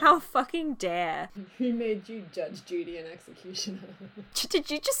 Yeah. How fucking dare? Who made you Judge, Judy, and Executioner?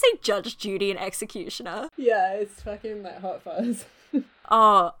 Did you just say Judge, Judy, and Executioner? Yeah, it's fucking like Hot Fuzz.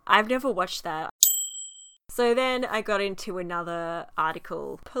 Oh, I've never watched that. So then I got into another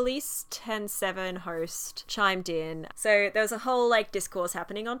article. Police 10-7 host chimed in. So there was a whole discourse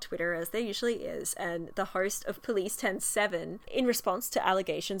happening on Twitter, as there usually is, and the host of Police 10-7, in response to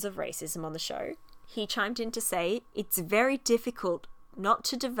allegations of racism on the show, he chimed in to say, "It's very difficult not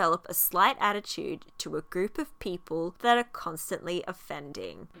to develop a slight attitude to a group of people that are constantly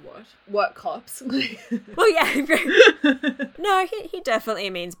offending." What cops? Well, yeah. No, he definitely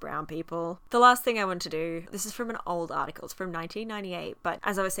means brown people. The last thing I want to do, this is from an old article, it's from 1998, but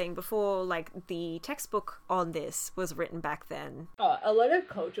as I was saying before, the textbook on this was written back then. Oh, a lot of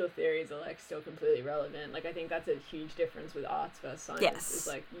cultural theories are still completely relevant. I think that's a huge difference with arts versus science. Yes.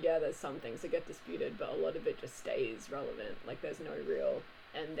 It's there's some things that get disputed, but a lot of it just stays relevant. There's no real,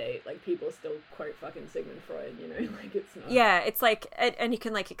 and they people still quote fucking Sigmund Freud, it's not. Yeah, it's and you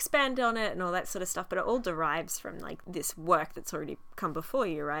can expand on it and all that sort of stuff, but it all derives from this work that's already come before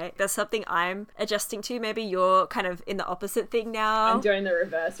you, right? There's something I'm adjusting to. Maybe you're kind of in the opposite thing now. I'm doing the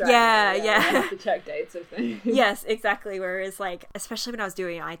reverse right now. Yeah. I have to check dates of things. Yes, exactly. Whereas especially when I was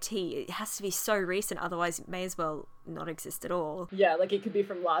doing IT, it has to be so recent, otherwise it may as well not exist at all. Yeah, it could be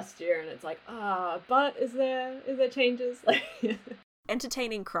from last year and it's but is there changes?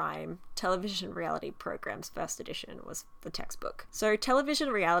 Entertaining Crime, Television Reality Programs, first edition was the textbook. So television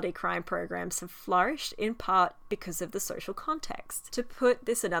reality crime programs have flourished in part because of the social context. To put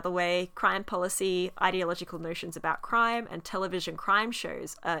this another way, crime policy, ideological notions about crime, and television crime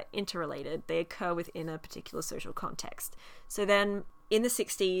shows are interrelated. They occur within a particular social context. So then, in the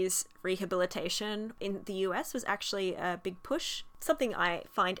 60s, rehabilitation in the US was actually a big push, something I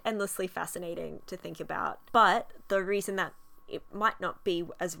find endlessly fascinating to think about. But the reason that it might not be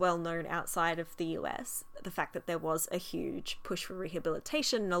as well known outside of the US, the fact that there was a huge push for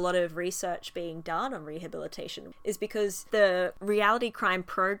rehabilitation and a lot of research being done on rehabilitation, is because the reality crime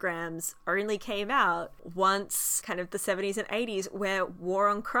programs only came out once kind of the 70s and 80s, where war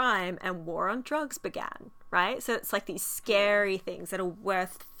on crime and war on drugs began. Right? So it's these scary things that are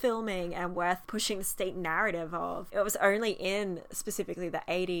worth filming and worth pushing the state narrative of. It was only in specifically the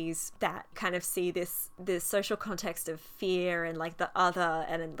 80s that kind of see this social context of fear and the other,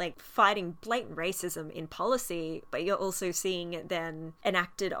 and fighting blatant racism in policy, but you're also seeing it then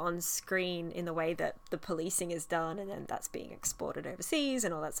enacted on screen in the way that the policing is done, and then that's being exported overseas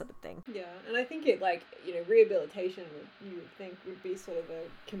and all that sort of thing. Yeah, and I think it rehabilitation you would think would be sort of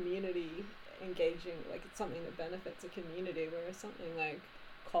a community engaging, it's something that benefits a community, whereas something like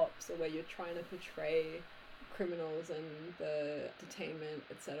cops, or where you're trying to portray criminals and the detainment,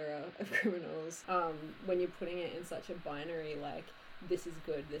 etc., of criminals, when you're putting it in such a binary, this is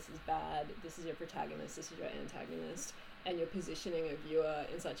good, this is bad, this is your protagonist, this is your antagonist, and you're positioning a viewer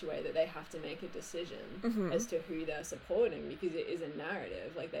in such a way that they have to make a decision as to who they're supporting, because it is a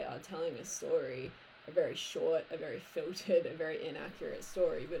narrative. They are telling a story, a very short, a very filtered, a very inaccurate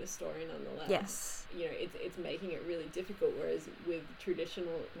story, but a story nonetheless. Yes. It's making it really difficult, whereas with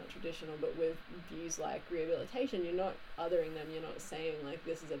not traditional, but with views like rehabilitation, you're not othering them, you're not saying,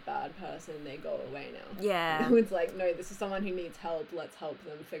 this is a bad person, they go away now. Yeah. It's no, this is someone who needs help, let's help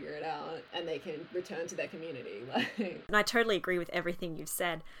them figure it out, and they can return to their community. And I totally agree with everything you've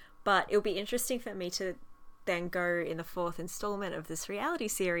said, but it'll be interesting for me to then go in the 4th installment of this reality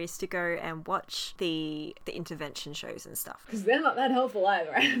series to go and watch the intervention shows and stuff, because they're not that helpful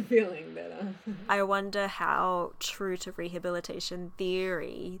either. I have a feeling that I wonder how true to rehabilitation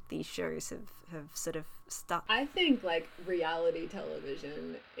theory these shows have sort of stuck. I think like reality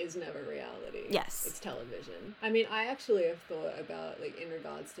television is never reality. Yes. It's television. I mean, I actually have thought about like in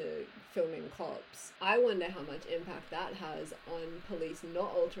regards to filming cops, I wonder how much impact that has on police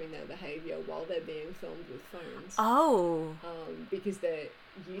not altering their behavior while they're being filmed with phones. Oh. Because they're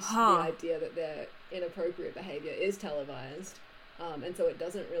used to the idea that their inappropriate behavior is televised. And so it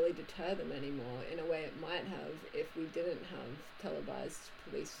doesn't really deter them anymore in a way it might have if we didn't have televised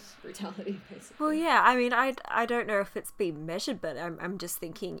police brutality, basically. Well, yeah, I mean, I don't know if it's been measured, but I'm just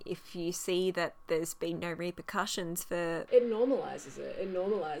thinking if you see that there's been no repercussions for... It normalises it. It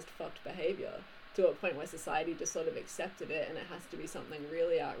normalised fucked behaviour to a point where society just sort of accepted it, and it has to be something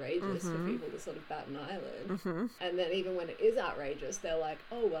really outrageous for people to sort of bat an eyelid. And then even when it is outrageous, they're like,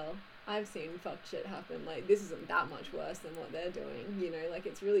 oh, well, I've seen fucked shit happen. Like, this isn't that much worse than what they're doing. You know, like,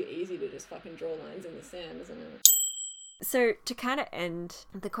 it's really easy to just fucking draw lines in the sand, isn't it? So, to kind of end,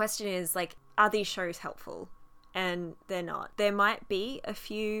 the question is, like, are these shows helpful? And they're not. There might be a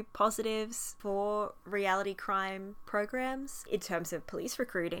few positives for reality crime programs in terms of police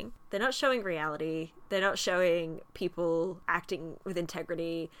recruiting. They're not showing reality. They're not showing people acting with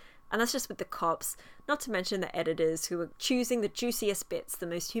integrity. And that's just with the cops, not to mention the editors who are choosing the juiciest bits, the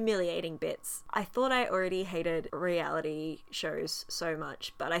most humiliating bits. I thought I already hated reality shows so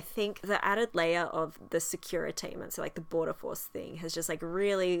much, but I think the added layer of the securitainment, so like the border force thing, has just like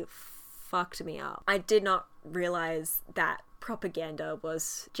really fucked me up. I did not realize that propaganda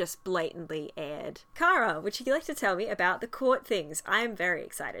was just blatantly aired. Kara, would you like to tell me about the court things? I am very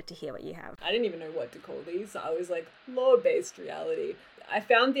excited to hear what you have. I didn't even know what to call these, so I was like, law-based reality. I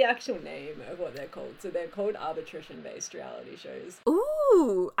found the actual name of what they're called. So they're called arbitration-based reality shows.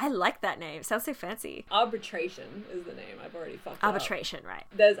 Ooh, I like that name. It sounds so fancy. Arbitration is the name. I've already fucked Arbitration, up. Right.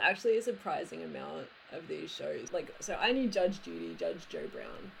 There's actually a surprising amount of these shows. Like, so I knew Judge Judy, Judge Joe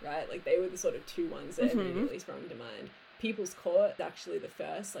Brown, right? Like, they were the sort of two ones that immediately sprung to mind. People's Court is actually the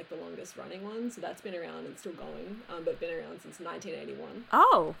first, like the longest running one, so that's been around and still going, but been around since 1981.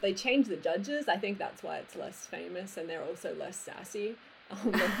 Oh. They changed the judges. I think that's why it's less famous, and they're also less sassy.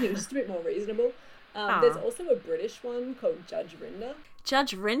 Just a bit more reasonable. There's also a British one called Judge Rinder.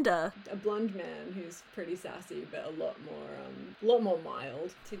 Judge Rinder. A blonde man who's pretty sassy, but a lot more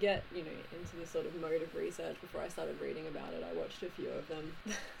mild. To get, you know, into the sort of mode of research before I started reading about it, I watched a few of them.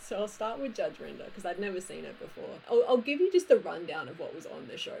 So I'll start with Judge Rinder, because I'd never seen it before. I'll give you just the rundown of what was on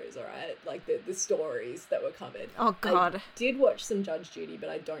the shows, alright? Like the stories that were covered. Oh, God. I did watch some Judge Judy, but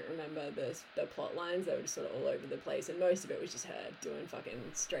I don't remember the plot lines. They were just sort of all over the place, and most of it was just her doing fucking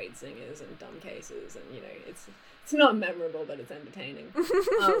straight singers and dumb cases, and, you know, it's not memorable, but it's entertaining.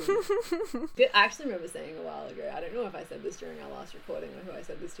 I actually remember saying a while ago, I don't know if I said this during our last recording or who I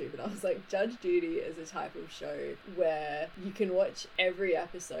said this to, but I was like, Judge Judy is a type of show where you can watch every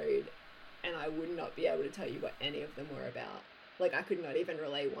episode and I would not be able to tell you what any of them were about. Like, I could not even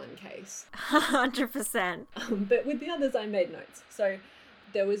relay one case. 100%. But with the others, I made notes. So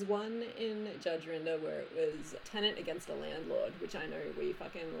there was one in Judge Rinder where it was tenant against a landlord, which I know we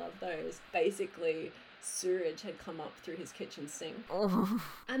fucking love those. Basically, sewage had come up through his kitchen sink. Oh.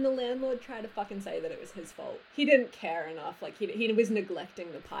 And the landlord tried to fucking say that it was his fault. He didn't care enough. Like, he was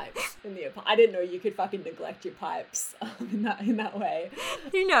neglecting the pipes in the apartment. I didn't know you could fucking neglect your pipes in that way.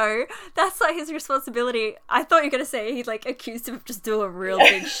 You know, that's like his responsibility. I thought you were going to say he, like, accused him of just doing real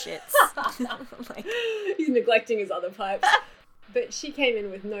big shits. Like, he's neglecting his other pipes. But she came in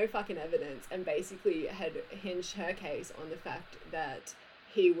with no fucking evidence and basically had hinged her case on the fact that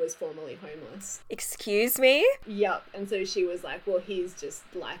he was formerly homeless. Excuse me? Yep. And so she was like, well, he's just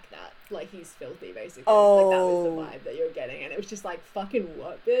like that. Like, he's filthy, basically. Oh. Like, that was the vibe that you're getting. And it was just like, fucking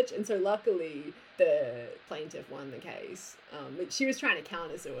what, bitch? And so luckily, the plaintiff won the case. But she was trying to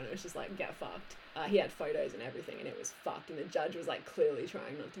counter sue, and it was just like, get fucked. He had photos and everything, and it was fucked. And the judge was like clearly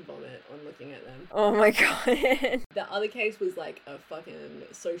trying not to vomit on looking at them. Oh my God. The other case was like a fucking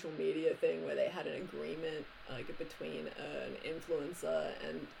social media thing where they had an agreement like between an influencer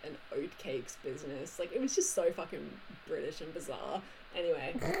and an oatcakes business. Like, it was just so fucking British and bizarre.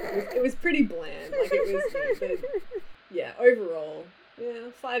 Anyway, it was pretty bland. Like, it was, yeah, overall, yeah,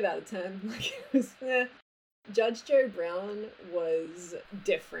 5 out of 10. Like, it was, yeah. Judge Joe Brown was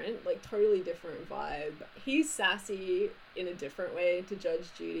different, like totally different vibe. He's sassy in a different way to Judge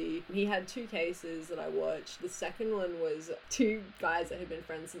Judy. He had 2 cases that I watched. The second one was 2 guys that had been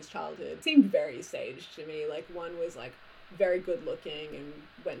friends since childhood. It seemed very staged to me. Like, one was like very good looking and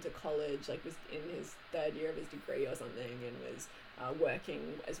went to college, like was in his 3rd year of his degree or something, and was working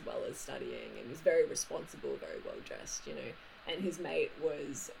as well as studying, and was very responsible, very well dressed, you know. And his mate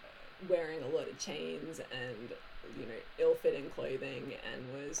was wearing a lot of chains and ill-fitting clothing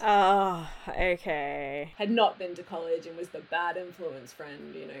and was Oh, okay. had not been to college and was the bad influence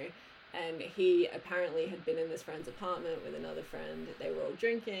friend, and he apparently had been in this friend's apartment with another friend. They were all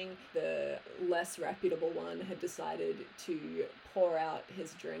drinking. The less reputable one had decided to pour out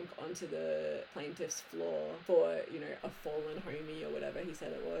his drink onto the plaintiff's floor for, a fallen homie or whatever he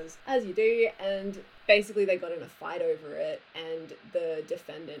said it was. As you do, and basically they got in a fight over it, and the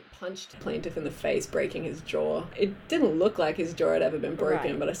defendant punched the plaintiff in the face, breaking his jaw. It didn't look like his jaw had ever been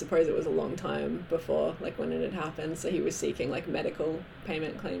broken, Right. but I suppose it was a long time before, when it had happened, so he was seeking, medical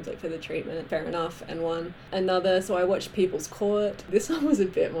payment claims, for the treatment. Fair enough, and won. Another, so I watched People's Court. This one was a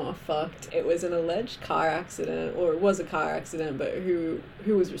bit more fucked. It was an alleged car accident, or it was a car accident, but who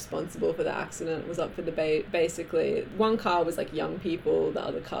was responsible for the accident was up for debate. Basically, one car was, young people, the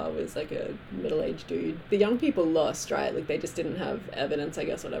other car was, a middle-aged dude. The young people lost, right? They just didn't have evidence, I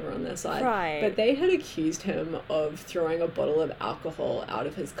guess, whatever, on their side. Right. But they had accused him of throwing a bottle of alcohol out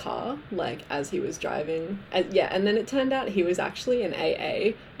of his car, as he was driving. And then it turned out he was actually in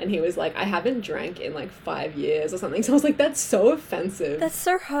AA, and he was like, I haven't drank in 5 years or something. So I was like, that's so offensive. That's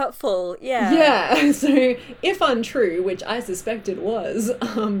so hurtful. Yeah. Yeah, so if untrue, which I suspected was,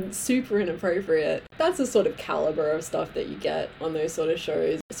 super inappropriate. That's the sort of caliber of stuff that you get on those sort of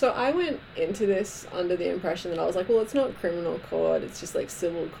shows. So I went into this under the impression that I was like, well, it's not criminal court, it's just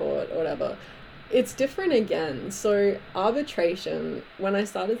civil court or whatever. It's different again. So arbitration, when I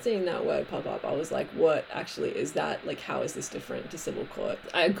started seeing that word pop up, I was like, what actually is that? How is this different to civil court?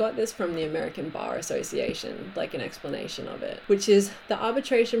 I got this from the American Bar Association, an explanation of it, which is the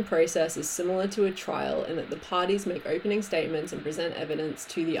arbitration process is similar to a trial in that the parties make opening statements and present evidence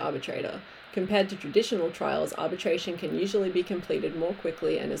to the arbitrator. Compared to traditional trials, arbitration can usually be completed more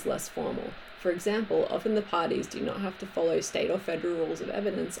quickly and is less formal. For example, often the parties do not have to follow state or federal rules of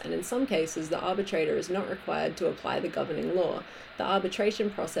evidence, and in some cases, the arbitrator is not required to apply the governing law. The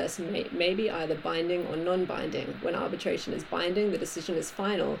arbitration process may be either binding or non-binding. When arbitration is binding, the decision is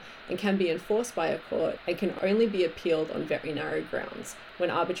final and can be enforced by a court and can only be appealed on very narrow grounds.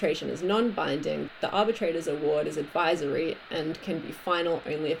 When arbitration is non-binding, the arbitrator's award is advisory and can be final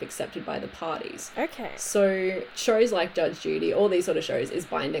only if accepted by the parties. Okay. So shows like Judge Judy, all these sort of shows, is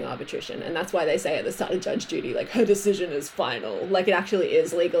binding arbitration, and that's why they say at the start of Judge Judy, her decision is final. It actually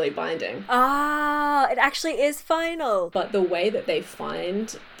is legally binding. Ah, it actually is final. But the way that they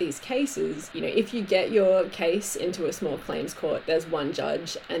find these cases, if you get your case into a small claims court, there's one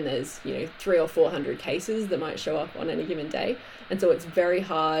judge and there's, 300 or 400 cases that might show up on any given day. And so it's very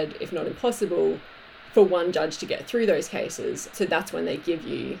hard, if not impossible, for one judge to get through those cases. So that's when they give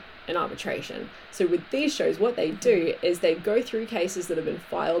you an arbitration. So with these shows, what they do is they go through cases that have been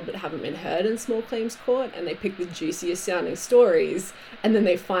filed but haven't been heard in small claims court, and they pick the juiciest sounding stories, and then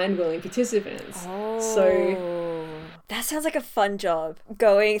they find willing participants. Oh. So that sounds like a fun job,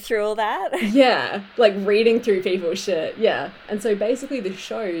 going through all that. yeah, reading through people's shit. Yeah. And so basically the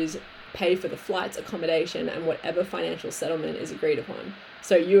shows pay for the flights, accommodation, and whatever financial settlement is agreed upon.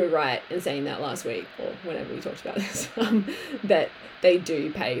 So you were right in saying that last week, or whenever we talked about this, that they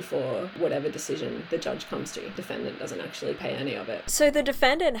do pay for whatever decision the judge comes to. Defendant doesn't actually pay any of it. So the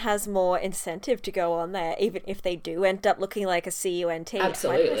defendant has more incentive to go on there, even if they do end up looking like a CUNT.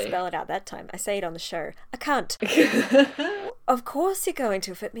 Absolutely. Why did I spell it out that time? I say it on the show. I can't. Of course you're going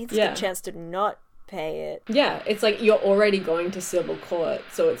to, if it means Yeah. a chance to not pay it. Yeah, it's you're already going to civil court,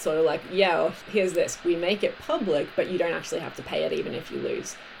 so it's sort of well, here's this. We make it public, but you don't actually have to pay it even if you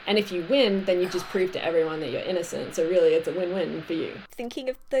lose. And if you win, then you just prove to everyone that you're innocent. So really, it's a win-win for you. Thinking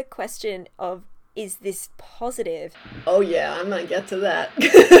of the question of, is this positive? Oh yeah, I might get to that.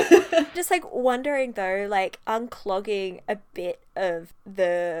 Just wondering though, unclogging a bit of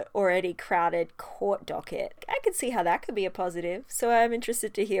the already crowded court docket. I can see how that could be a positive. So I'm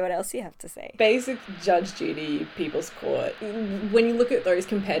interested to hear what else you have to say. Basic Judge Judy, People's Court. When you look at those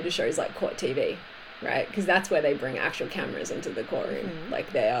compared to shows like Court TV, right? Because that's where they bring actual cameras into the courtroom.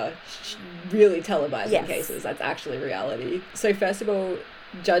 Mm-hmm. They are really televising Yes. cases. That's actually reality. So first of all,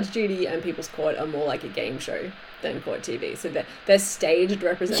 Judge Judy and People's Court are more like a game show than Court TV. So they're staged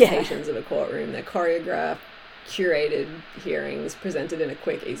representations of a courtroom. They're choreographed, curated hearings presented in a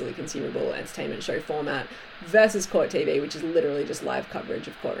quick, easily consumable entertainment show format versus Court TV, which is literally just live coverage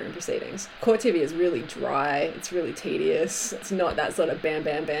of courtroom proceedings. Court TV is really dry. It's really tedious. It's not that sort of bam,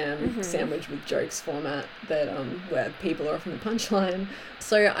 bam, bam sandwich with jokes format that where people are often the punchline.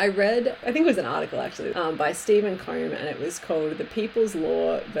 So I read, I think it was an article actually, by Stephen Combe, and it was called The People's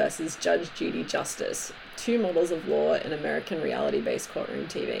Law versus Judge Judy Justice, two models of law in American reality-based courtroom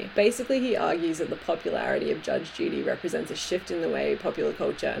TV. Basically, he argues that the popularity of Judge Judy represents a shift in the way popular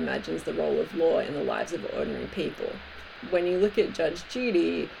culture imagines the role of law in the lives of ordinary people. When you look at Judge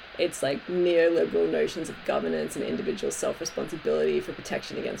Judy, it's like neoliberal notions of governance and individual self-responsibility for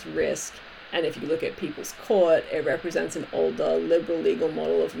protection against risk. And if you look at People's Court, it represents an older, liberal legal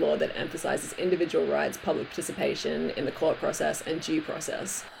model of law that emphasizes individual rights, public participation in the court process, and due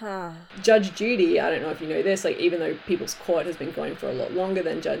process. Judge Judy, I don't know if you know this, like even though People's Court has been going for a lot longer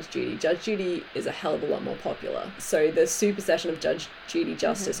than Judge Judy is a hell of a lot more popular. So the supersession of Judge Judy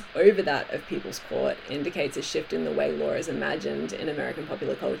justice over that of People's Court indicates a shift in the way law is imagined in American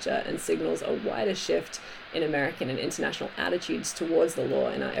popular culture and signals a wider shift in American and international attitudes towards the law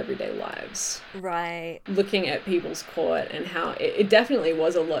in our everyday lives. Right. Looking at People's Court and how it definitely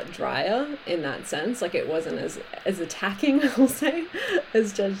was a lot drier in that sense. Like it wasn't as attacking, I'll say,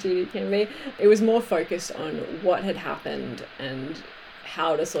 as Judge Judy can be. It was more focused on what had happened and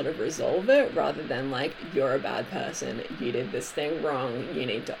how to sort of resolve it rather than like, you're a bad person, you did this thing wrong, you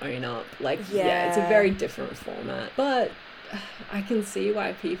need to own up. Like, yeah it's a very different format. But I can see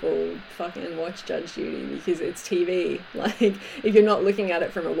why people fucking watch Judge Judy because it's TV. Like, if you're not looking at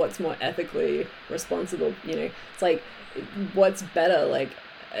it from a what's more ethically responsible, you know, it's like, what's better, like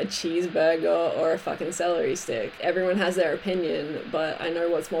a cheeseburger or a fucking celery stick? Everyone has their opinion, but I know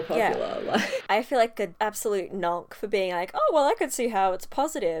what's more popular. Yeah. Like, I feel like an absolute nonk for being like, oh, well, I could see how it's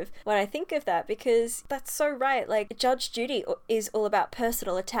positive when I think of that, because that's so right. Like, Judge Judy is all about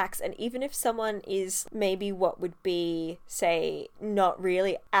personal attacks, and even if someone is maybe what would be, say, not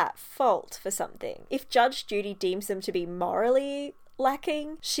really at fault for something, if Judge Judy deems them to be morally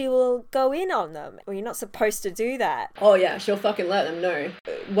lacking, she will go in on them. Well, you're not supposed to do that. Oh yeah, she'll fucking let them know.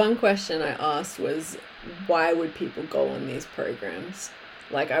 One question I asked was, why would people go on these programs?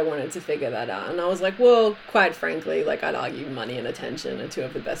 Like, I wanted to figure that out. And I was like, well, quite frankly, like, I'd argue money and attention are two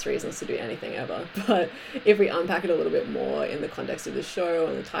of the best reasons to do anything ever. But if we unpack it a little bit more in the context of the show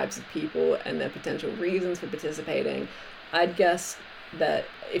and the types of people and their potential reasons for participating, I'd guess that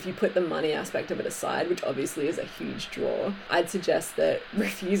if you put the money aspect of it aside, which obviously is a huge draw, I'd suggest that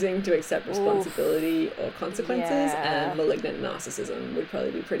refusing to accept responsibility or consequences and malignant narcissism would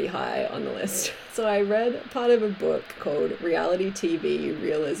probably be pretty high on the list. So I read part of a book called Reality TV,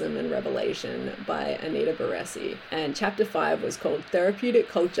 Realism and Revelation by Anita Baresi, and chapter 5 was called Therapeutic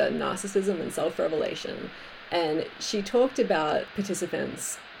Culture, Narcissism and Self-Revelation. And she talked about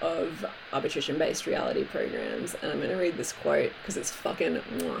participants of arbitration-based reality programs, and I'm going to read this quote because it's fucking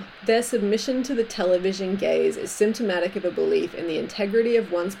mwah. Their submission to the television gaze is symptomatic of a belief in the integrity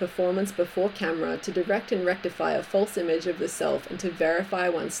of one's performance before camera to direct and rectify a false image of the self and to verify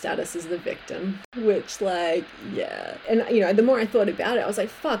one's status as the victim. Which, like, yeah. And, you know, the more I thought about it, I was like,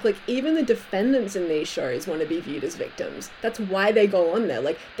 fuck, like, even the defendants in these shows want to be viewed as victims. That's why they go on there.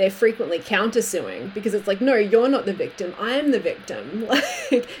 Like, they're frequently countersuing because it's like, no, you're not the victim, I'm the victim.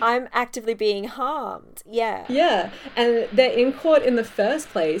 Like, I'm actively being harmed. Yeah. Yeah. And they're in court in the first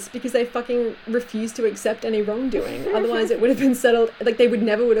place because they fucking refuse to accept any wrongdoing. Otherwise it would have been settled. Like, they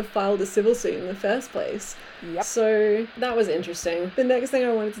would have filed a civil suit in the first place. Yep. So that was interesting. The next thing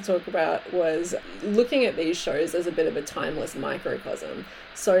I wanted to talk about was looking at these shows as a bit of a timeless microcosm.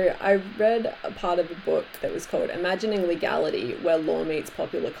 So I read a part of a book that was called Imagining Legality, Where Law Meets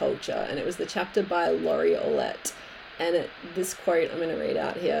Popular Culture, and it was the chapter by Laurie Ollett. And this quote I'm going to read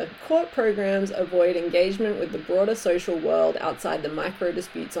out here. Court programs avoid engagement with the broader social world outside the micro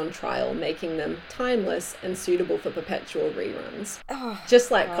disputes on trial, making them timeless and suitable for perpetual reruns. Oh, just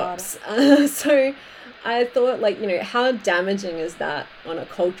like God. Cops. So I thought, like, you know, how damaging is that on a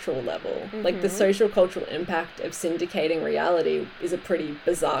cultural level? Mm-hmm. Like, the social cultural impact of syndicating reality is a pretty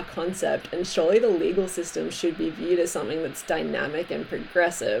bizarre concept, and surely the legal system should be viewed as something that's dynamic and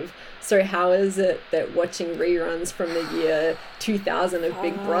progressive. So how is it that watching reruns from the year 2000 of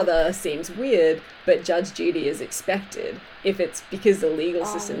Big Brother seems weird, but Judge Judy is expected? If it's because the legal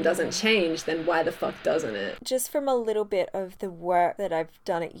system doesn't change, then why the fuck doesn't it? Just from a little bit of the work that I've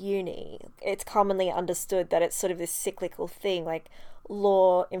done at uni, it's commonly understood that it's sort of this cyclical thing, like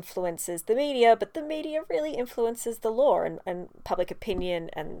law influences the media, but the media really influences the law and public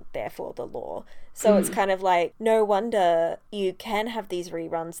opinion and therefore the law. So it's kind of like, no wonder you can have these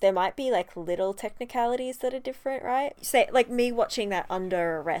reruns. There might be like little technicalities that are different, right? Say, like me watching that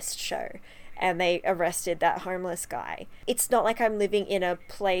Under Arrest show, and they arrested that homeless guy. It's not like I'm living in a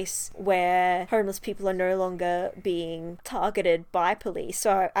place where homeless people are no longer being targeted by police.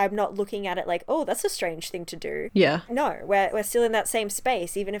 So I'm not looking at it like, oh, that's a strange thing to do. Yeah. No, we're still in that same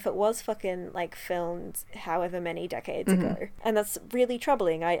space, even if it was fucking like filmed however many decades ago. And that's really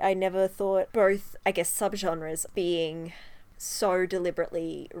troubling. I never thought both, I guess, subgenres being so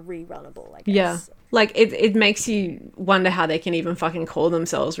deliberately rerunnable, I guess. Yeah. Like, it makes you wonder how they can even fucking call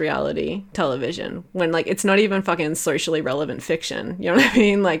themselves reality television when, like, it's not even fucking socially relevant fiction. You know what I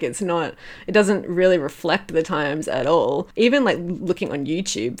mean? Like, it doesn't really reflect the times at all. Even, like, looking on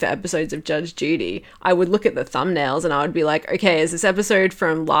YouTube for episodes of Judge Judy, I would look at the thumbnails and I would be like, okay, is this episode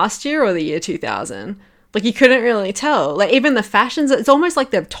from last year or the year 2000? Like, you couldn't really tell. Like, even the fashions, it's almost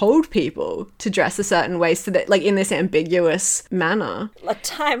like they've told people to dress a certain way so that, like, in this ambiguous manner. Like,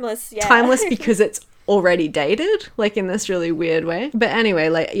 timeless, yeah. Timeless because it's already dated, like, in this really weird way. But anyway,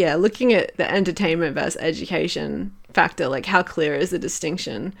 like, yeah, looking at the entertainment versus education factor, like, how clear is the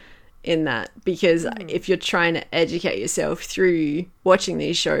distinction in that? Because if you're trying to educate yourself through watching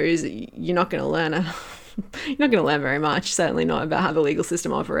these shows, you're not going to learn you're not going to learn very much, certainly not about how the legal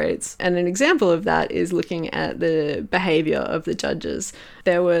system operates. And an example of that is looking at the behavior of the judges.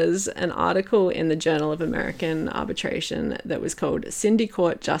 There was an article in the Journal of American Arbitration that was called Cindy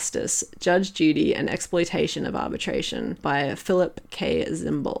Court Justice, Judge Judy and Exploitation of Arbitration by Philip K.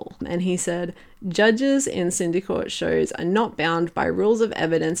 Zimble. And he said, judges in Cindy Court shows are not bound by rules of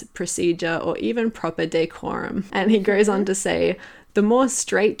evidence, procedure, or even proper decorum. And he goes on to say, the more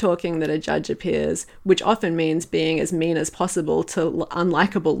straight-talking that a judge appears, which often means being as mean as possible to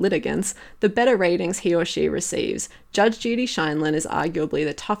unlikable litigants, the better ratings he or she receives. Judge Judy Scheinlin is arguably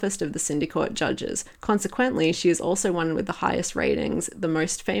the toughest of the Cindy Court judges. Consequently, she is also one with the highest ratings, the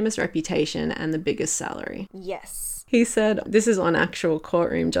most famous reputation, and the biggest salary. Yes. He said, this is on actual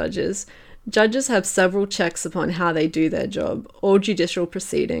courtroom judges. Judges have several checks upon how they do their job. All judicial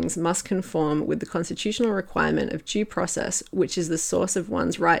proceedings must conform with the constitutional requirement of due process, which is the source of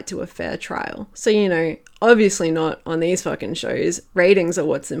one's right to a fair trial. So, you know, obviously not on these fucking shows. Ratings are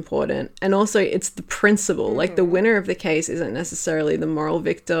what's important. And also, it's the principle. Like, the winner of the case isn't necessarily the moral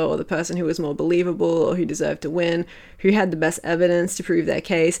victor or the person who was more believable or who deserved to win, who had the best evidence to prove their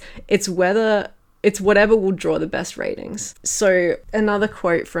case. It's whatever will draw the best ratings. So another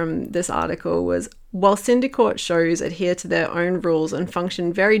quote from this article was, while Cindy Court shows adhere to their own rules and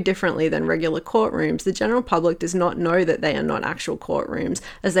function very differently than regular courtrooms, the general public does not know that they are not actual courtrooms,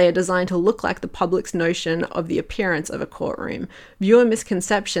 as they are designed to look like the public's notion of the appearance of a courtroom. Viewer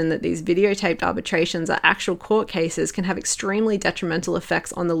misconception that these videotaped arbitrations are actual court cases can have extremely detrimental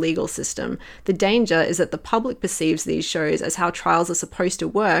effects on the legal system. The danger is that the public perceives these shows as how trials are supposed to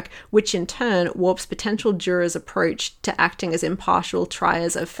work, which in turn warps potential jurors' approach to acting as impartial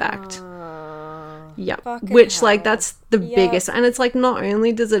triers of fact. Yeah, which hell. Like, that's the biggest. And it's like, not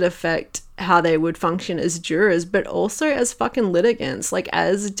only does it affect how they would function as jurors, but also as fucking litigants, like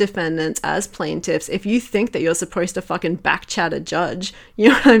as defendants, as plaintiffs. If you think that you're supposed to fucking backchat a judge, you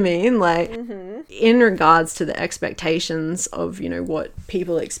know what I mean? Like, in regards to the expectations of, you know, what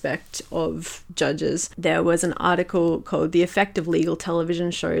people expect of judges, there was an article called The Effect of Legal Television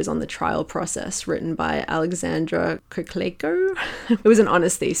Shows on the Trial Process, written by Alexandra Kokleko. It was an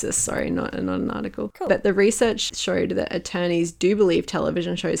honors thesis, sorry, not an article. Cool. But the research showed that attorneys do believe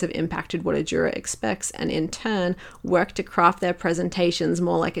television shows have impacted what a juror expects, and in turn work to craft their presentations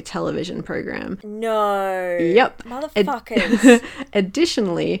more like a television program. No. Yep. Motherfuckers.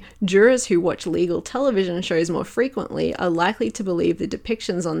 Additionally, jurors who watch legal television shows more frequently are likely to believe the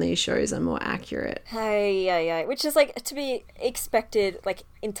depictions on these shows are more accurate. Hey, which is like to be expected, like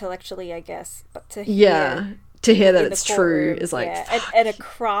intellectually, I guess, but to hear. To hear that in it's the true courtroom, is like... yeah. And a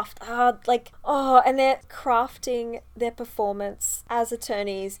craft, and they're crafting their performance as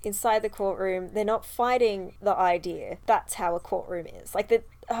attorneys inside the courtroom. They're not fighting the idea. That's how a courtroom is. Like,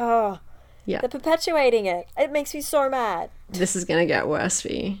 Yeah. they're perpetuating it. It makes me so mad. This is going to get worse for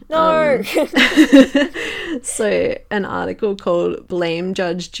you. No! So, an article called Blame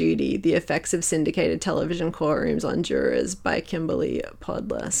Judge Judy, The Effects of Syndicated Television Courtrooms on Jurors by Kimberly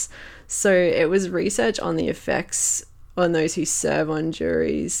Podless. So, it was research on the effects on those who serve on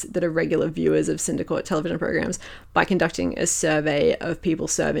juries that are regular viewers of Cindy Court television programs by conducting a survey of people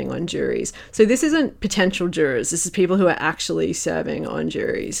serving on juries. So this isn't potential jurors, this is people who are actually serving on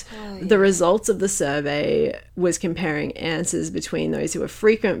juries. The results of the survey was comparing answers between those who are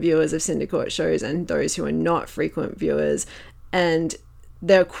frequent viewers of Cindy Court shows and those who are not frequent viewers, and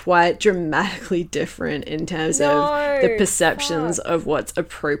they're quite dramatically different in terms of the perceptions of what's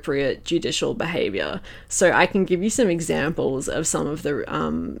appropriate judicial behavior. So I can give you some examples of some of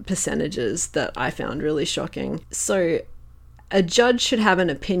the percentages that I found really shocking. So a judge should have an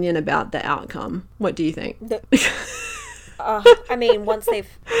opinion about the outcome. What do you think? I mean, once they've...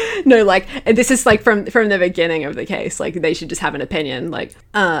 No, like, and this is like from the beginning of the case, like they should just have an opinion. Like,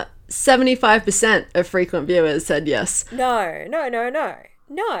 75% of frequent viewers said yes. No.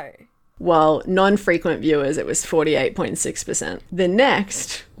 Well, non-frequent viewers, it was 48.6%. The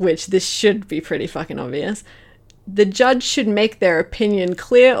next, which this should be pretty fucking obvious, the judge should make their opinion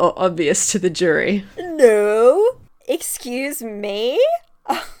clear or obvious to the jury. No. Excuse me?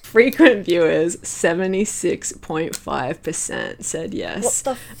 Frequent viewers, 76.5% said yes. What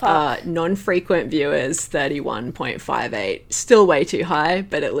the fuck? Non-frequent viewers, 31.58%. Still way too high,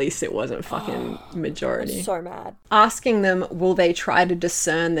 but at least it wasn't fucking majority. I'm so mad. Asking them, will they try to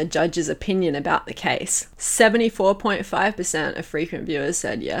discern the judge's opinion about the case? 74.5% of frequent viewers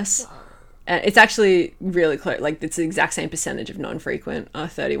said yes. And it's actually really close. Like, it's the exact same percentage of non-frequent,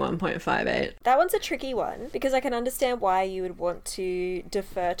 31.58. That one's a tricky one, because I can understand why you would want to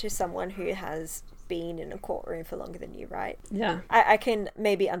defer to someone who has been in a courtroom for longer than you, right? Yeah. I can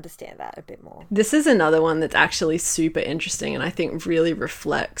maybe understand that a bit more. This is another one that's actually super interesting and I think really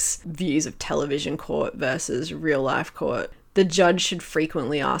reflects views of television court versus real life court. The judge should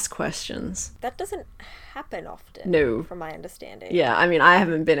frequently ask questions. That doesn't happen often. No. From my understanding. Yeah, I mean, I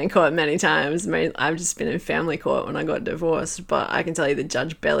haven't been in court many times. I've just been in family court when I got divorced, but I can tell you the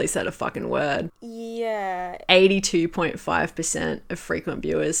judge barely said a fucking word. Yeah. 82.5% of frequent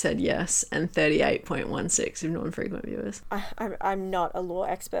viewers said yes, and 38.16% of non-frequent viewers. I'm not a law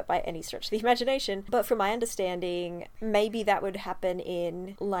expert by any stretch of the imagination, but from my understanding, maybe that would happen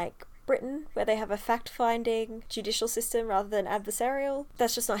in, like, Britain, where they have a fact-finding judicial system rather than adversarial.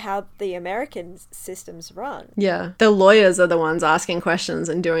 That's just not how the American systems run. Yeah. The lawyers are the ones asking questions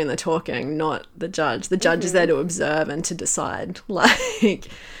and doing the talking, not the judge. The judge is there to observe and to decide. Like,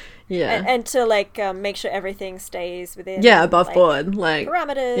 yeah. And to, like, make sure everything stays within... Yeah, above like, board. Like,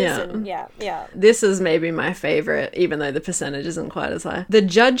 parameters yeah. And yeah. This is maybe my favorite, even though the percentage isn't quite as high. The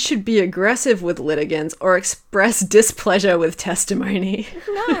judge should be aggressive with litigants or express displeasure with testimony.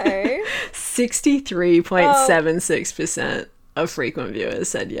 No. 63.76% of frequent viewers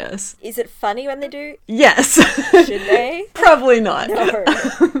said yes. Is it funny when they do? Yes. Should they? Probably not. No.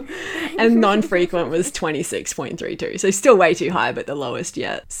 And non-frequent was 26.32. So still way too high, but the lowest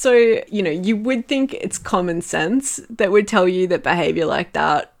yet. So, you know, you would think it's common sense that would tell you that behavior like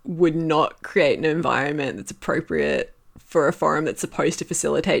that would not create an environment that's appropriate for a forum that's supposed to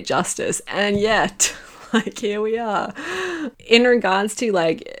facilitate justice. And yet, like, here we are. In regards to,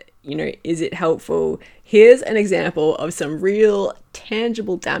 like, you know, is it helpful? Here's an example of some real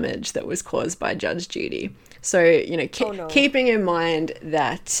tangible damage that was caused by Judge Judy. So, you know, keeping in mind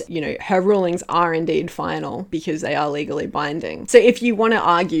that, you know, her rulings are indeed final because they are legally binding. So if you want to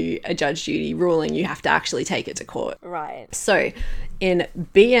argue a Judge Judy ruling, you have to actually take it to court. Right. So in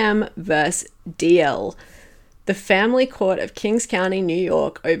BM versus DL, the Family Court of Kings County, New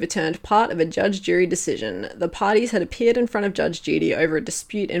York, overturned part of a judge-jury decision. The parties had appeared in front of Judge Judy over a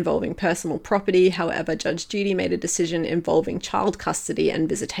dispute involving personal property. However, Judge Judy made a decision involving child custody and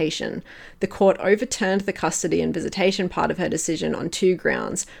visitation. The court overturned the custody and visitation part of her decision on two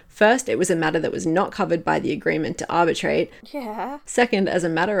grounds. First, it was a matter that was not covered by the agreement to arbitrate. Yeah. Second, as a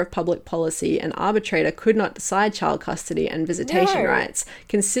matter of public policy, an arbitrator could not decide child custody and visitation rights.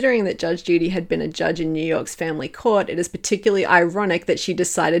 Considering that Judge Judy had been a judge in New York's family court, it is particularly ironic that she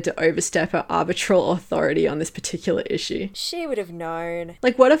decided to overstep her arbitral authority on this particular issue. She would have known.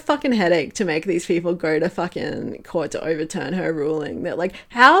 Like, what a fucking headache to make these people go to fucking court to overturn her ruling. That, like,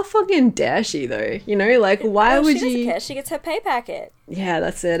 how fucking dare she, though? You know, like, why would she you... doesn't care. She gets her pay packet. Yeah,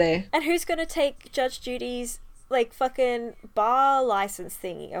 that's it, eh? And who's gonna take Judge Judy's, like, fucking bar license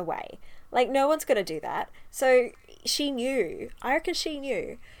thingy away? Like, no one's gonna do that. So she knew. I reckon she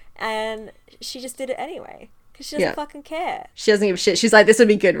knew. And she just did it anyway. Because she doesn't fucking care. She doesn't give a shit. She's like, this would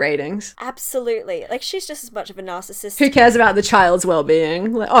be good ratings. Absolutely. Like, she's just as much of a narcissist. Who cares about the child's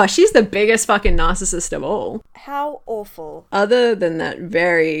well-being? Like, oh, she's the biggest fucking narcissist of all. How awful. Other than that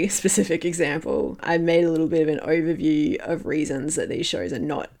very specific example, I made a little bit of an overview of reasons that these shows are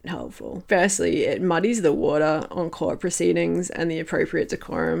not helpful. Firstly, it muddies the water on court proceedings and the appropriate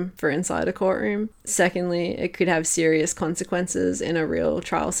decorum for inside a courtroom. Secondly, it could have serious consequences in a real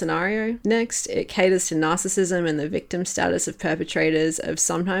trial scenario. Next, it caters to narcissism and the victim status of perpetrators of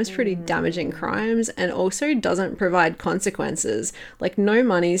sometimes pretty damaging crimes, and also doesn't provide consequences. Like, no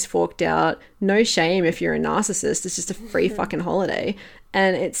money's forked out, no shame if you're a narcissist, it's just a free fucking holiday.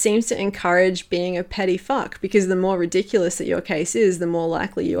 And it seems to encourage being a petty fuck, because the more ridiculous that your case is, the more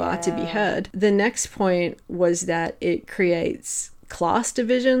likely you are to be heard. The next point was that it creates class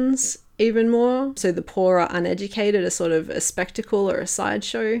divisions even more. So the poor are uneducated, a sort of a spectacle or a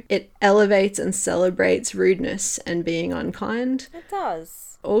sideshow. It elevates and celebrates rudeness and being unkind. It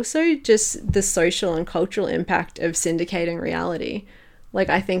does. Also, just the social and cultural impact of syndicating reality. Like,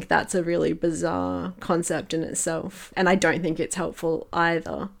 I think that's a really bizarre concept in itself. And I don't think it's helpful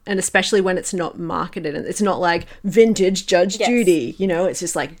either. And especially when it's not marketed. And it's not like vintage Judge Judy, you know, it's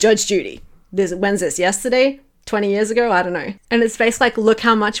just like Judge Judy. When's this? Yesterday? 20 years ago? I don't know. And it's basically like, look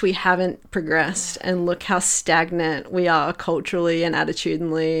how much we haven't progressed and look how stagnant we are culturally and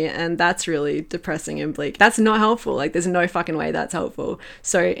attitudinally. And that's really depressing and bleak. That's not helpful. Like, there's no fucking way that's helpful.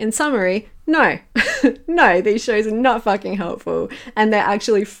 So in summary, no, no, these shows are not fucking helpful. And they're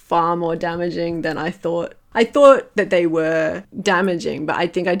actually far more damaging than I thought. I thought that they were damaging, but I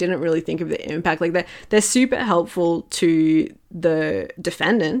think I didn't really think of the impact. Like, they're super helpful to the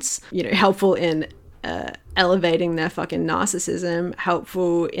defendants, you know, helpful in elevating their fucking narcissism,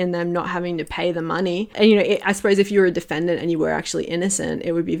 helpful in them not having to pay the money. And, you know, I suppose if you were a defendant and you were actually innocent,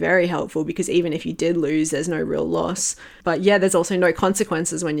 it would be very helpful, because even if you did lose, there's no real loss. But yeah, there's also no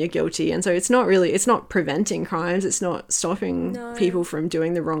consequences when you're guilty. And so it's not preventing crimes. It's not stopping people from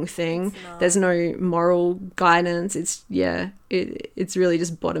doing the wrong thing. There's no moral guidance. It's really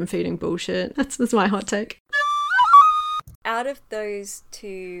just bottom feeding bullshit. That's my hot take. Out of those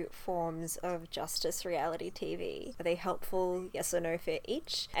two forms of justice reality TV, are they helpful, yes or no, for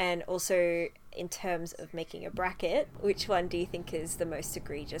each? And also, in terms of making a bracket, which one do you think is the most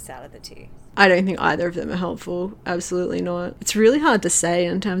egregious out of the two? I don't think either of them are helpful. Absolutely not. It's really hard to say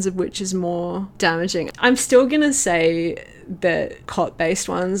in terms of which is more damaging. I'm still going to say that cop-based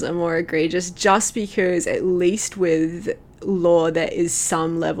ones are more egregious, just because at least with law there is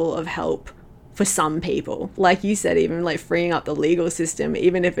some level of help for some people. Like you said, even like freeing up the legal system,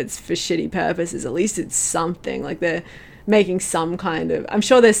 even if it's for shitty purposes, at least it's something. Like, they're making some kind of, I'm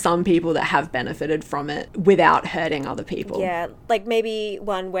sure there's some people that have benefited from it without hurting other people. Yeah, like maybe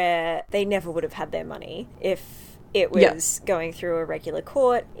one where they never would have had their money if it was going through a regular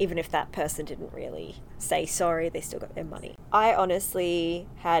court. Even if that person didn't really say sorry, they still got their money. I honestly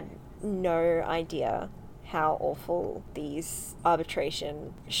had no idea how awful these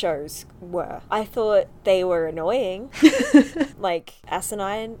arbitration shows were. I thought they were annoying. Like,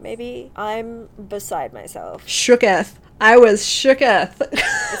 asinine, maybe. I'm beside myself. Shooketh. I was shooketh.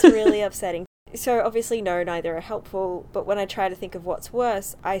 It's really upsetting. So obviously, no, neither are helpful. But when I try to think of what's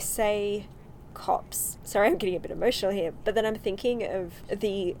worse, I say cops. Sorry, I'm getting a bit emotional here. But then I'm thinking of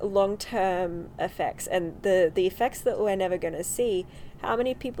the long-term effects and the effects that we're never going to see. How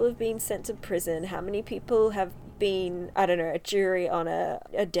many people have been sent to prison? How many people have been, I don't know, a jury on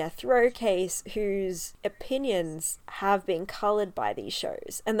a death row case whose opinions have been coloured by these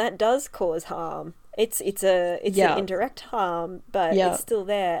shows? And that does cause harm. It's an indirect harm, but it's still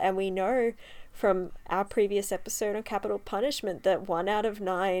there. And we know from our previous episode on capital punishment that 1 out of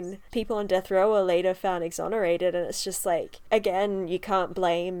 9 people on death row are later found exonerated. And it's just like, again, you can't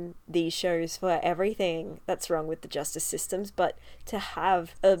blame these shows for everything that's wrong with the justice systems, but to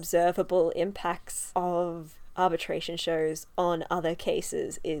have observable impacts of arbitration shows on other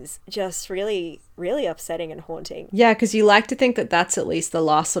cases is just really, really upsetting and haunting. Yeah, because you like to think that that's at least the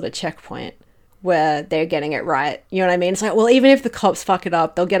last sort of checkpoint where they're getting it right. You know what I mean? It's like, well, even if the cops fuck it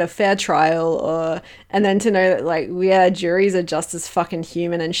up, they'll get a fair trial, and then to know that, like, yeah, juries are just as fucking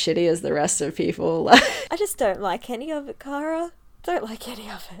human and shitty as the rest of people. I just don't like any of it, Cara. Don't like any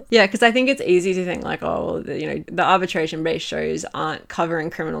of it. Yeah, because I think it's easy to think like, oh, you know, the arbitration-based shows aren't covering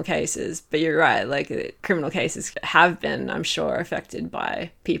criminal cases, but you're right, like, criminal cases have been, I'm sure, affected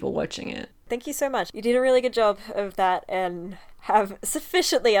by people watching it. Thank you so much. You did a really good job of that and have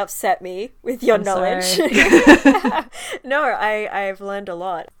sufficiently upset me with your knowledge. No, I've learned a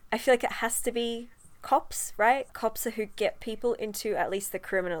lot. I feel like it has to be cops, right? Cops are who get people into at least the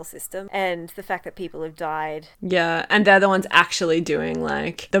criminal system, and the fact that people have died. Yeah, and they're the ones actually doing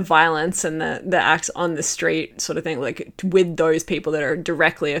like the violence and the acts on the street sort of thing, like with those people that are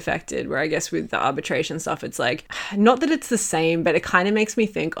directly affected, where I guess with the arbitration stuff, it's like, not that it's the same, but it kind of makes me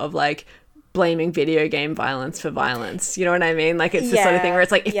think of like blaming video game violence for violence. You know what I mean? Like, it's the sort of thing where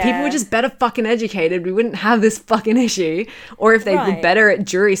it's like, if people were just better fucking educated, we wouldn't have this fucking issue. Or if they were better at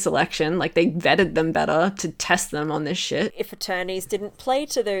jury selection, like they vetted them better to test them on this shit. If attorneys didn't play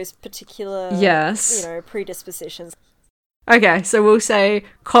to those particular, predispositions. Okay, so we'll say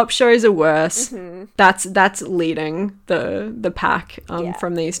cop shows are worse. That's leading the pack Yeah.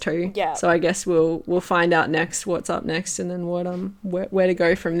 from these two. Yeah. So I guess we'll find out next what's up next, and then what where to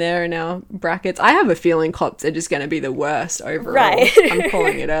go from there in our brackets. I have a feeling cops are just going to be the worst overall. Right. I'm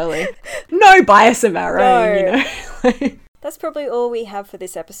calling it early. No bias of our own, you know. That's probably all we have for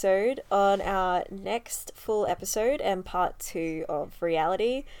this episode. On our next full episode and part 2 of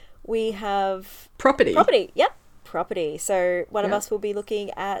Reality, we have Property. Yep. Property. So one of Yeah. us will be looking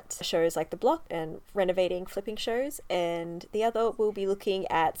at shows like The Block and renovating, flipping shows, and the other will be looking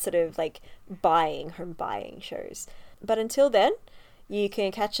at sort of like home buying shows. But until then, you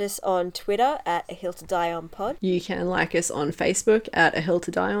can catch us on Twitter at A Hill to Die On Pod. You can like us on Facebook at A Hill to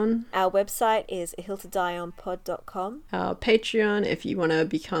Die On. Our website is ahilltodieonpod.com. Our Patreon, if you want to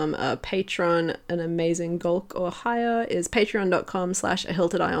become a patron, an amazing gulk or higher, is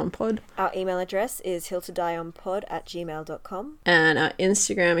patreon.com/ahilltodieonpod. Our email address is hilltodieonpod@gmail.com. And our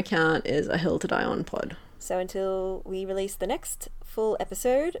Instagram account is A Hill to Die On Pod. So until we release the next full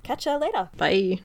episode, catch ya later. Bye.